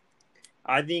mean,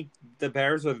 I think the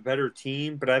Bears are the better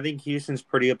team, but I think Houston's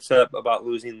pretty upset about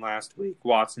losing last week.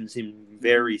 Watson seemed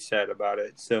very sad about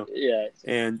it. So, Yeah.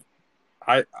 and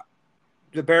I,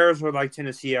 the Bears are like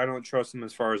Tennessee. I don't trust them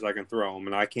as far as I can throw them,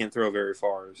 and I can't throw very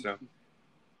far. So,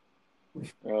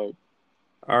 Right.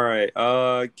 all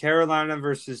right. Carolina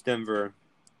versus Denver.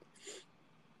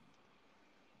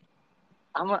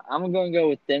 I'm going to go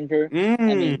with Denver. I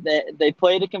Mm, mean, they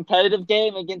played a competitive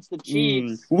game against the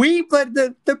Chiefs, We played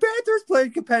the Panthers played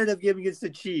a competitive game against the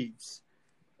Chiefs.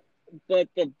 but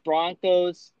the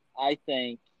Broncos, I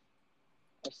think,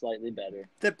 are slightly better.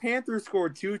 The Panthers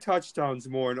scored 2 touchdowns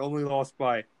more and only lost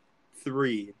by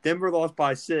 3. Denver lost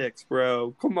by 6,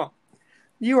 bro. Come on.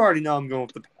 You already know I'm going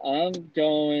with the I'm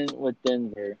going with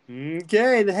Denver.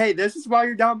 Okay, hey, this is why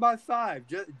you're down by 5.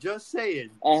 Just saying.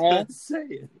 Uh-huh. Just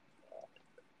saying.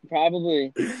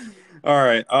 Probably. All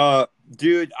right.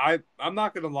 Dude, I'm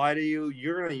not gonna lie to you.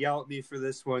 You're gonna yell at me for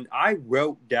this one. I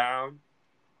wrote down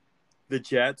the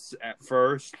Jets at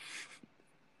first.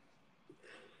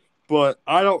 But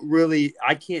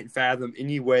I can't fathom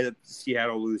any way that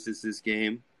Seattle loses this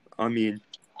game. I mean,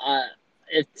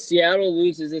 If Seattle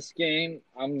loses this game,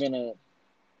 I'm gonna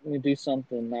do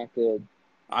something not good.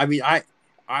 I mean,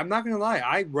 I'm not gonna lie.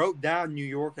 I wrote down New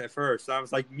York at first. I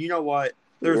was like, you know what?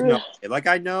 There's no way. Like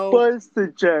I know, But it's the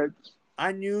Jets.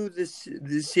 I knew this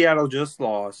Seattle just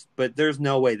lost, but there's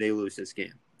no way they lose this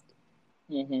game.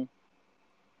 Mm-hmm.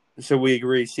 So we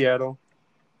agree, Seattle.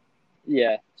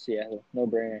 Yeah, Seattle, no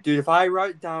brainer. Dude, if I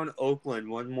write down Oakland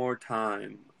one more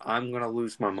time, I'm gonna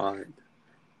lose my mind.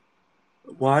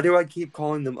 Why do I keep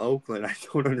calling them Oakland? I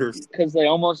don't understand. Because they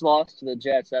almost lost to the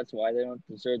Jets. That's why they don't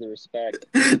deserve the respect.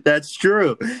 That's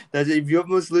true. If you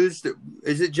almost lose,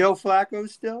 is it Joe Flacco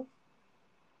still?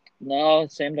 No,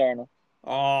 Sam Darnold.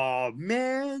 Oh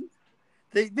man,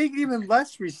 they get even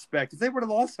less respect. If they would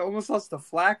have almost lost to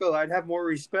Flacco, I'd have more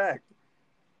respect.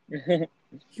 You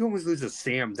almost lose to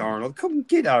Sam Darnold. Come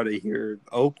get out of here,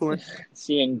 Oakland.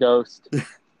 Seeing ghost.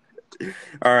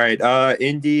 All right,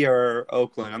 Indy or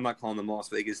Oakland. I'm not calling them Las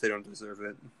Vegas. They don't deserve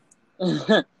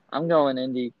it. I'm going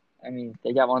Indy. I mean,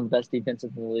 they got one of the best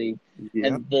defenses in the league. Yeah.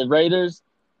 And the Raiders,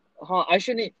 I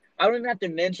don't even have to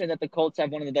mention that the Colts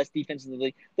have one of the best defenses in the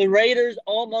league. The Raiders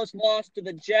almost lost to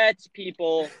the Jets,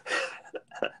 people.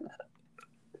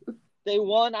 They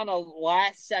won on a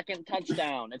last-second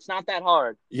touchdown. It's not that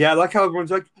hard. Yeah, I like how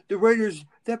everyone's like, the Raiders,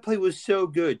 that play was so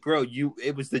good. Bro,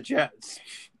 it was the Jets.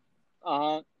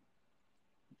 Uh-huh.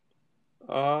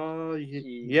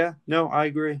 Yeah, no, I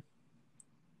agree.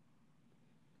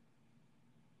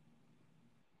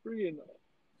 Freaking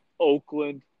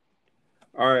Oakland.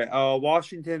 All right,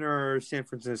 Washington or San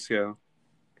Francisco?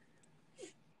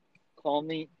 Call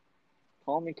me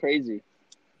Call me crazy.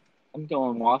 I'm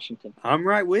going Washington. I'm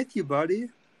right with you, buddy.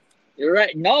 You're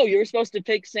right. No, you were supposed to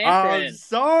pick San I'm Fran.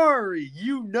 sorry.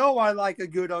 You know I like a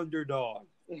good underdog.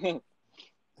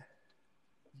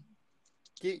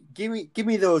 Give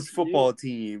me those football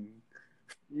team.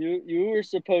 You were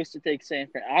supposed to take San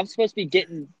Fran. I'm supposed to be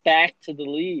getting back to the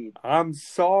lead. I'm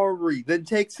sorry. Then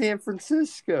take San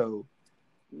Francisco.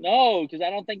 No, because I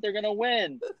don't think they're gonna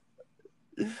win.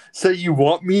 So you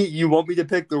want me to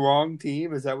pick the wrong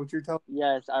team? Is that what you're telling me?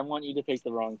 Yes, I want you to pick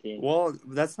the wrong team. Well,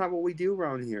 that's not what we do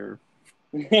around here.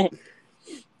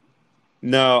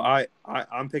 No,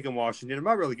 I'm picking Washington. I'm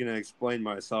not really going to explain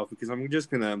myself because I'm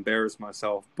just going to embarrass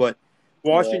myself. But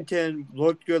Washington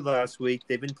looked good last week.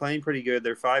 They've been playing pretty good.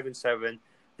 They're 5-7.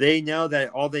 They know that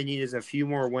all they need is a few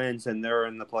more wins, and they're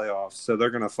in the playoffs. So they're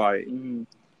going to fight.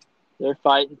 They're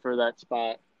fighting for that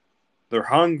spot. They're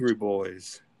hungry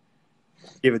boys.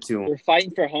 Give it to them. They're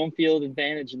fighting for home field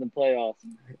advantage in the playoffs.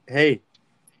 Hey,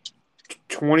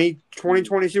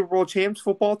 2020 Super Bowl champs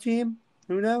football team?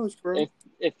 Who knows, bro?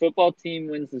 If football team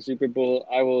wins the Super Bowl,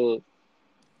 I will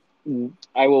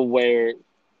wear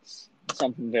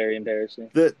something very embarrassing.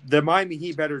 The Miami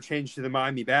Heat better change to the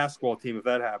Miami basketball team if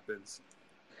that happens.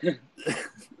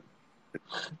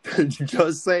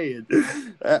 Just saying.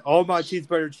 All my teams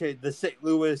better change. The St.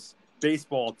 Louis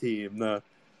baseball team, the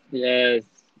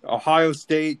Ohio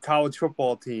State college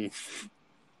football team.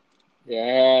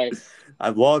 Yes. I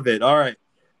love it. All right.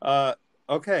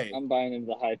 Okay. I'm buying into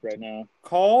the hype right now.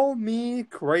 Call me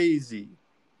crazy.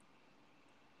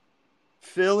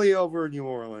 Philly over New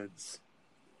Orleans.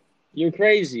 You're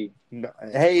crazy. No,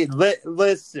 hey,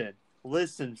 listen,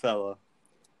 fella.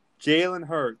 Jalen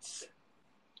Hurts.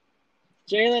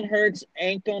 Jalen Hurts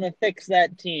ain't gonna fix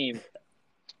that team.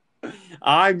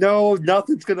 I know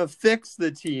nothing's gonna fix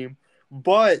the team,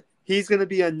 but he's gonna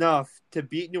be enough to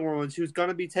beat New Orleans, who's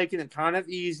gonna be taking it kind of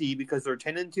easy because they're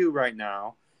 10-2 right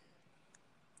now.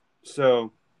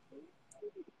 So,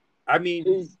 I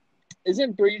mean,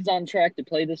 isn't Breeze on track to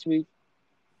play this week?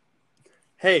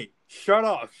 Hey, shut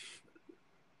up.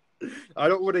 I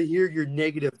don't want to hear your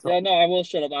negative talk. Yeah, no, I will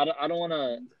shut up. I don't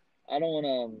want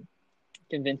to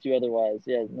convince you otherwise.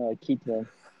 Yeah, no, keep them.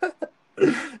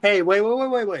 Hey,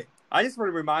 wait. I just want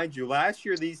to remind you, last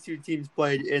year these two teams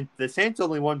played, and the Saints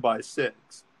only won by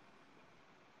 6.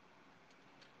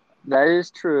 That is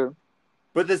true.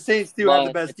 But the Saints do have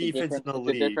the best defense in the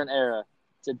league. It's a different era.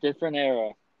 It's a different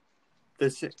era.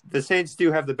 The Saints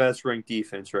do have the best ranked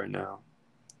defense right now.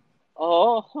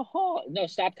 Oh, no,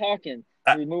 stop talking.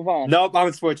 We move on. Nope,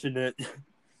 I'm switching it.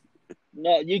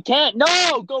 No, you can't.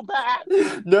 No, go back.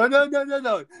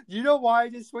 No. You know why I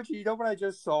just switched it? You know what I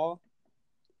just saw?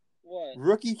 What?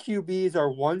 Rookie QBs are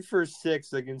 1 for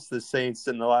 6 against the Saints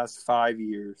in the last 5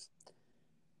 years.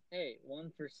 Hey,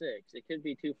 1 for 6. It could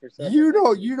be 2 for 7. You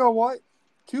know what?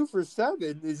 2 for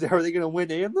 7 are they going to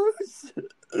win and lose?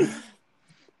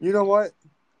 You know what?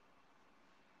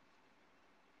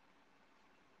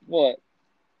 What?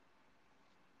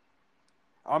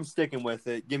 I'm sticking with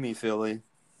it. Give me Philly.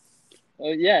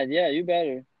 Oh yeah, you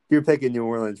better. You're picking New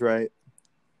Orleans, right?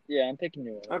 Yeah, I'm picking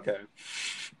New Orleans. Okay.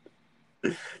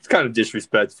 It's kind of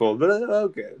disrespectful, but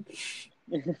okay.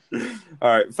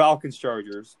 All right, Falcons,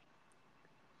 Chargers.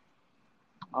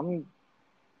 I'm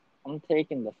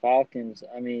taking the Falcons.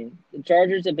 I mean, the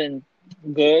Chargers have been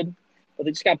good, but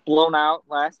they just got blown out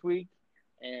last week,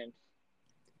 and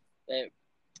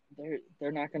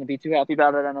they're not going to be too happy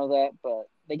about it. I know that, but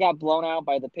they got blown out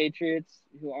by the Patriots,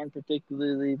 who aren't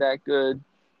particularly that good.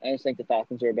 I just think the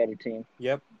Falcons are a better team.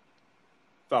 Yep.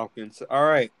 Falcons. All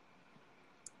right.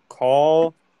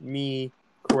 Call me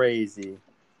crazy.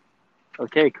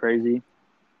 Okay, crazy.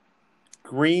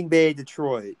 Green Bay,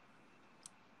 Detroit.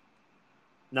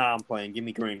 Nah, I'm playing. Give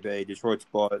me Green Bay. Detroit's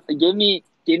bought. Give me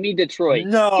Detroit.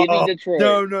 No. Give me Detroit.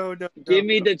 No. Give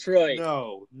me Detroit.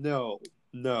 No.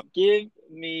 Give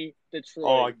me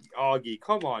Detroit. Augie,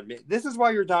 come on, man. This is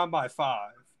why you're down by 5.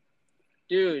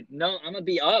 Dude, no, I'm gonna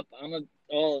be up. I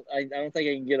don't think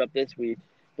I can get up this week,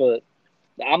 but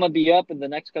I'm gonna be up in the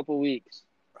next couple weeks.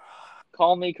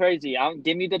 Call me crazy.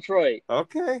 Give me Detroit.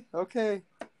 Okay.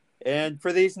 And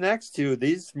for these next two,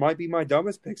 these might be my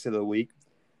dumbest picks of the week.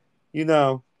 You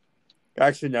know,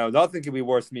 actually, no, nothing could be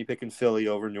worse than me picking Philly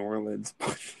over New Orleans.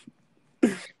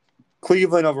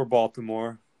 Cleveland over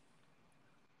Baltimore.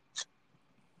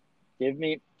 Give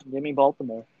me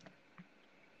Baltimore.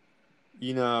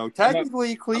 You know,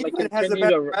 technically, Cleveland has a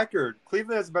better record.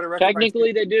 Cleveland has a better record.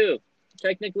 Technically, they do.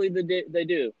 They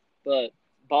do. But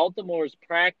Baltimore's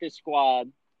practice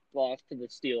squad lost to the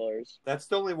Steelers. That's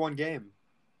still only one game.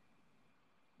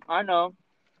 I know.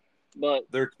 but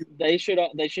They're they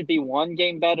should be one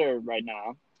game better right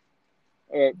now,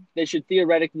 or they should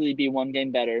theoretically be one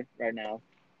game better right now.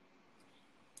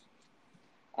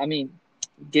 I mean,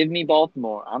 give me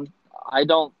Baltimore. I'm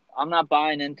not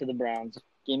buying into the Browns.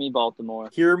 Give me Baltimore.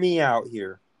 Hear me out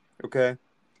here, okay?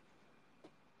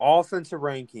 Offensive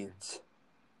rankings: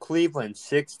 Cleveland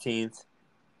 16th,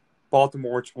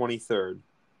 Baltimore 23rd.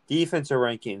 Defensive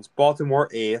rankings: Baltimore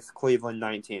 8th, Cleveland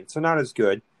 19th. So not as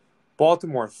good.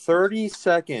 Baltimore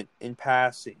 32nd in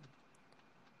passing,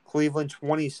 Cleveland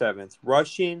 27th.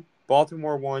 Rushing: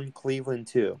 Baltimore 1, Cleveland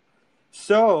 2.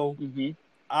 So Mm-hmm.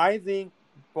 I think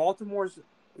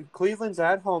Cleveland's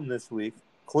at home this week.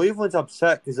 Cleveland's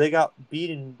upset because they got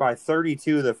beaten by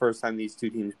 32 the first time these two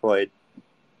teams played.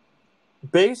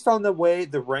 Based on the way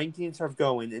the rankings are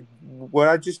going, what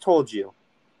I just told you,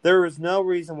 there is no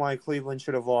reason why Cleveland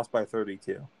should have lost by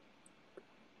 32.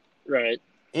 Right.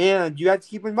 And you have to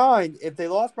keep in mind, if they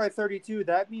lost by 32,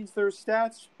 that means their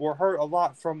stats were hurt a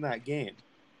lot from that game.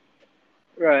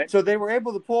 Right. So they were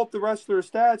able to pull up the rest of their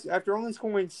stats after only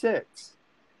scoring 6.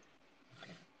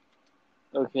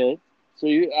 Okay. So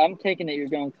I'm taking it you're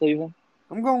going Cleveland.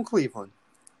 I'm going Cleveland.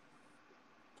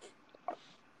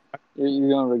 You're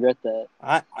going to regret that.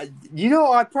 I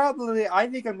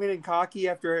think I'm getting cocky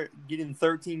after getting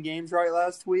 13 games right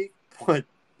last week, but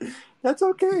that's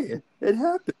okay. It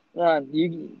happened.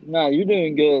 You're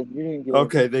doing good. You're doing good.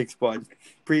 Okay, thanks, bud.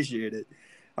 Appreciate it.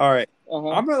 All right. Uh-huh.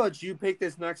 I'm going to let you pick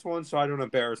this next one so I don't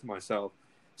embarrass myself.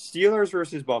 Steelers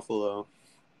versus Buffalo.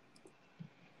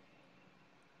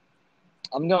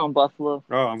 I'm going Buffalo.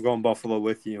 Oh, I'm going Buffalo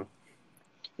with you.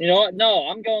 You know what? No,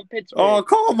 I'm going Pittsburgh. Oh,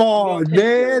 come on,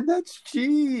 man. That's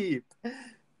cheap.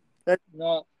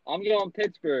 No, I'm going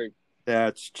Pittsburgh.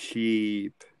 That's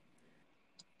cheap.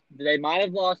 They might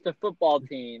have lost a football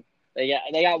team. They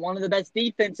got one of the best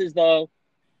defenses, though,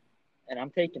 and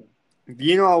I'm taking them.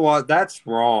 You know what? That's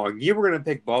wrong. You were going to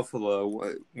pick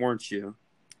Buffalo, weren't you?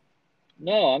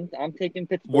 No, I'm taking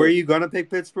Pittsburgh. Were you going to pick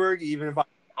Pittsburgh, even if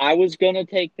I was going to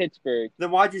take Pittsburgh. Then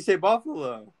why'd you say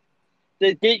Buffalo?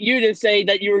 To get you to say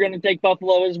that you were going to take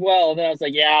Buffalo as well. And then I was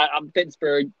like, yeah, I'm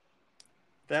Pittsburgh.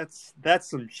 That's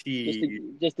some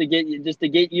cheat. Just to get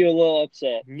you a little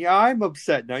upset. Yeah, I'm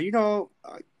upset now. You know,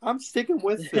 I'm sticking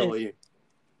with Philly.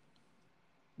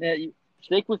 Yeah,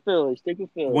 stick with Philly. Stick with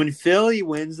Philly. When Philly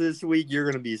wins this week, you're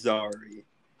going to be sorry.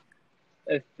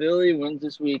 If Philly wins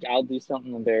this week, I'll do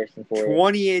something embarrassing for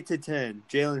 28-10.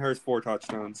 Jalen Hurts 4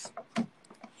 touchdowns.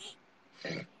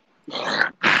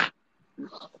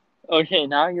 Okay,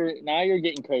 now you're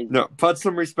getting crazy. No, put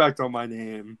some respect on my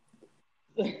name.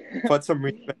 Put some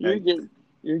respect. You're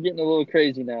getting a little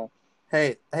crazy now.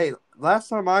 Hey, last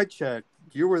time I checked,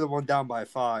 you were the one down by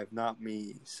 5, not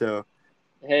me. So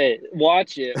hey,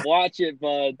 watch it,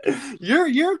 bud.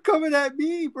 You're coming at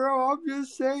me, bro. I'm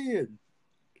just saying.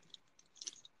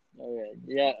 Okay,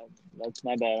 yeah, that's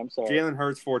my bad. I'm sorry. Jalen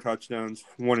Hurts 4 touchdowns,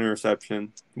 1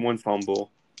 interception, 1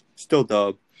 fumble. Still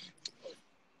dub.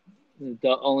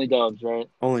 Only dubs, right?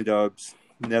 Only dubs.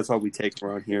 That's all we take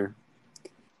around here.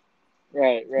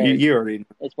 Right. You already know.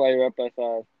 That's why you're up by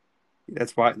 5.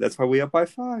 That's why we up by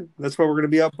 5. That's why we're gonna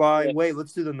be up by. Yeah. Wait,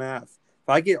 let's do the math. If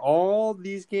I get all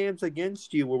these games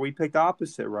against you where we picked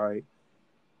opposite, right?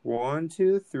 1,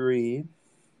 2, 3,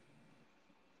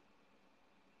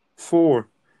 4.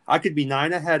 I could be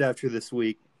 9 ahead after this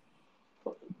week.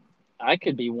 I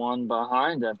could be 1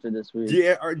 behind after this week. Do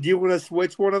you want to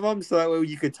switch one of them so that way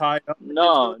you could tie it up?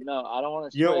 No, I don't want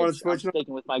to switch. You don't want to switch? I'm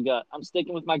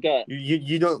sticking with my gut.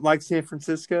 You don't like San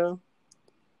Francisco?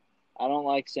 I don't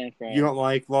like San Fran. You don't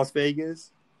like Las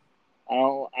Vegas? I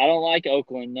don't like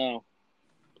Oakland, no.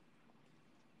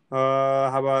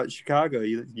 How about Chicago?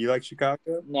 You like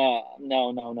Chicago? No.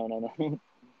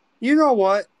 You know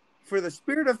what? For the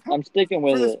spirit of I'm sticking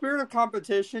with it. For the spirit of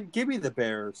competition, give me the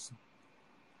Bears.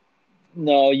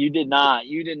 No, you did not.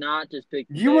 You did not just pick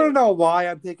the You want to know why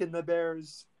I'm picking the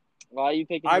Bears? Why are you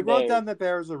picking the I Bears? wrote down the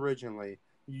Bears originally.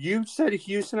 You said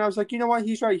Houston. I was like, you know what?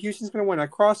 He's right. Houston's going to win. I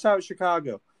crossed out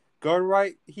Chicago. Go to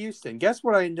write Houston. Guess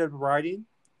what I ended up writing?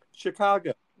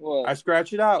 Chicago. What? I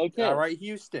scratch it out. Okay. I write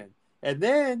Houston. And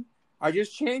then I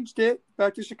just changed it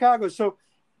back to Chicago. So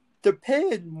the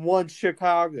Pen won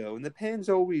Chicago, and the Pen's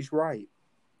always right.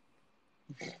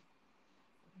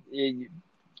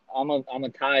 I'm gonna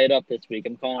tie it up this week.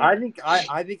 I'm calling.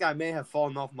 I think I may have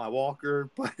fallen off my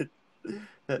walker, but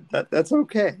that's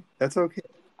okay. That's okay.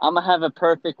 I'm gonna have a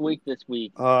perfect week this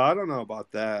week. I don't know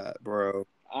about that, bro.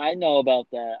 I know about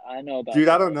that. Dude,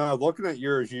 I don't know. Looking at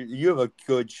yours, you have a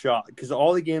good shot because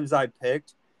all the games I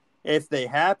picked, if they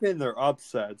happen, they're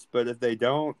upsets. But if they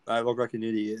don't, I look like an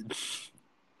idiot.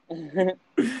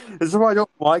 This is why I don't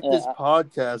like this Uh,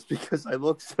 podcast because I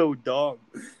look so dumb.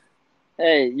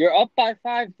 hey, you're up by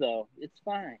 5 though. It's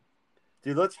fine.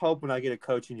 Dude, let's hope when I get a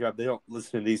coaching job, they don't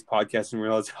listen to these podcasts and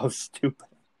realize how stupid.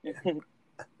 Let's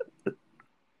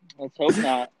hope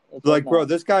not. Let's Like, hope bro, not.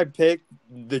 this guy picked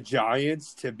the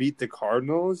Giants to beat the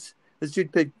Cardinals. This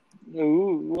dude picked.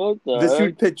 Ooh, what the This heck?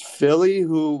 dude picked Philly,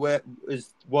 who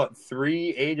is what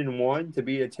 3-8-1 to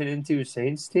beat a 10-2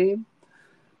 Saints team.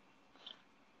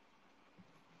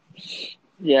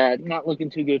 Yeah, not looking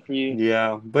too good for you.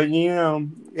 Yeah, but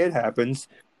it happens.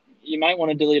 You might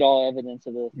want to delete all evidence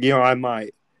of this. I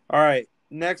might. All right,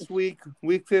 next week,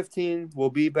 week 15, we'll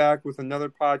be back with another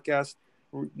podcast.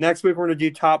 Next week, we're gonna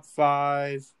do top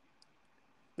 5.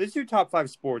 Let's do top 5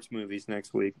 sports movies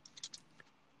next week.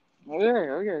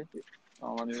 Okay.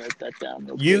 Oh, let me write that down.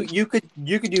 Real quick.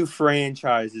 You could do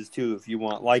franchises too if you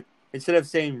want. Like instead of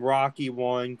saying Rocky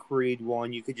 1, Creed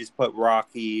 1, you could just put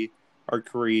Rocky or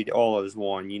Creed all as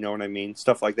one. You know what I mean?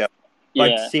 Stuff like that.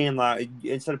 Like Yeah, Sandlot,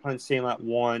 instead of putting Sandlot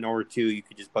 1 or 2, you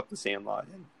could just put the Sandlot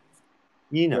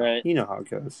in. right. You know how it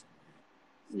goes.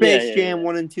 Yeah, Space Jam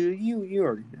 1 and 2, you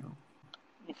already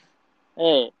know.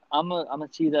 Hey, I'm gonna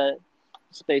see that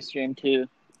Space Jam 2.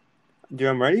 Dude,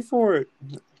 I'm ready for it.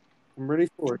 I'm ready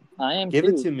for it. I am Give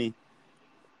too. it to me.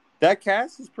 That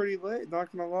cast is pretty lit,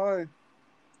 not gonna lie.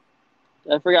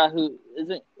 I forgot who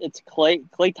isn't. It's Clay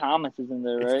Thomas is in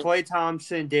there, right? It's Klay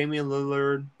Thompson, Damian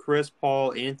Lillard, Chris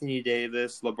Paul, Anthony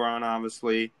Davis, LeBron,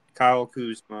 obviously, Kyle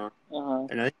Kuzma, Uh-huh.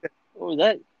 and I think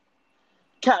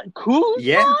Kuzma?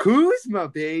 yeah, Kuzma,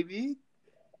 baby.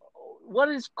 What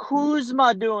is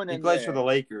Kuzma doing He in plays there? for the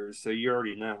Lakers, so you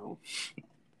already know.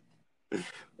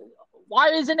 Why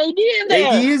isn't AD in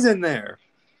there? AD is in there.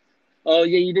 Oh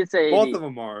yeah, you did say AD. Both of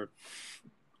them are.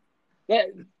 Yeah,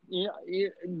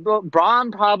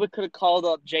 Braun probably could have called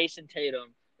up Jason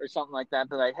Tatum or something like that,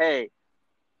 but like, hey,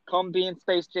 come be in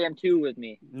Space Jam 2 with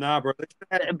me. Nah, bro.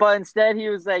 But instead, he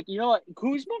was like, you know what,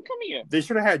 Kuzma, come here. They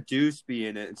should have had Deuce be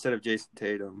in it instead of Jason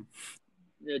Tatum.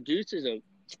 Yeah, Deuce is a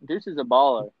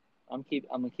baller. I'm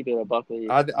gonna keep it a buck with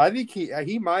you. I think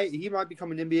he might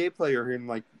become an NBA player in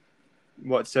like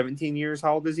what 17 years.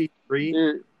 How old is he? 3.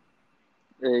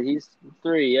 Dude, he's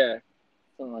 3, yeah,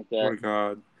 something like that. Oh my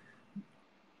god.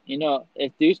 You know,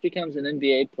 if Deuce becomes an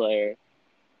NBA player,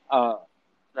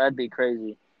 that'd be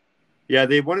crazy. Yeah,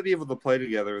 they want to be able to play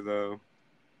together though.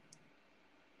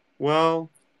 Well,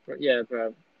 Yeah,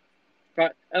 bro.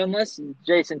 Unless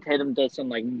Jason Tatum does some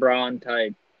like Braun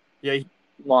type yeah,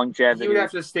 longevity. he would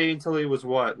have to stay until he was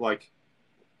what, like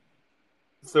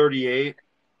 38.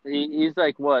 He's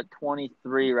like what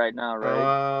 23 right now,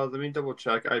 right? Let me double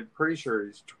check. I'm pretty sure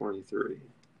he's 23.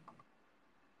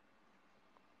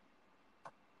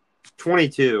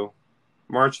 22.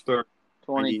 March 3rd,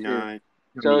 22. 99.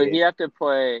 So he have to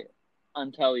play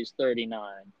until he's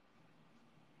 39.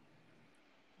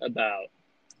 About.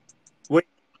 Wait.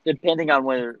 Depending on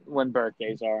when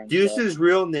birthdays are. And Deuce's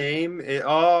real name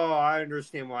I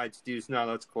understand why it's Deuce. No,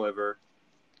 that's clever.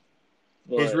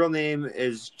 His real name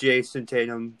is Jason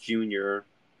Tatum Jr.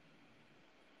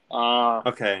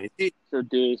 Okay. So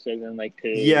Deuce is in like 2.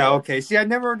 Yeah, okay. See, I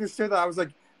never understood that. I was like,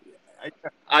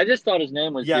 I just thought his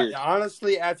name was Deuce. Yeah,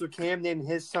 honestly, after Cam named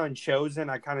his son Chosen,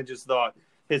 I kind of just thought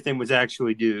his name was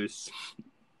actually Deuce.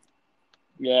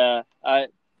 Yeah, I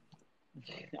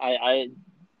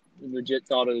legit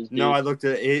thought it was Deuce. No, I looked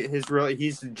at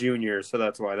he's a junior, so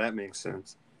that's why that makes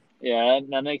sense. Yeah,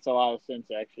 that makes a lot of sense,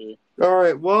 actually. All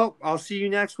right, well, I'll see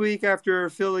you next week after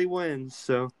Philly wins.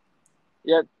 So.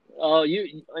 Yep. Oh,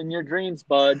 you in your dreams,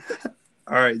 bud.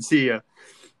 All right, see ya.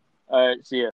 All right, see ya.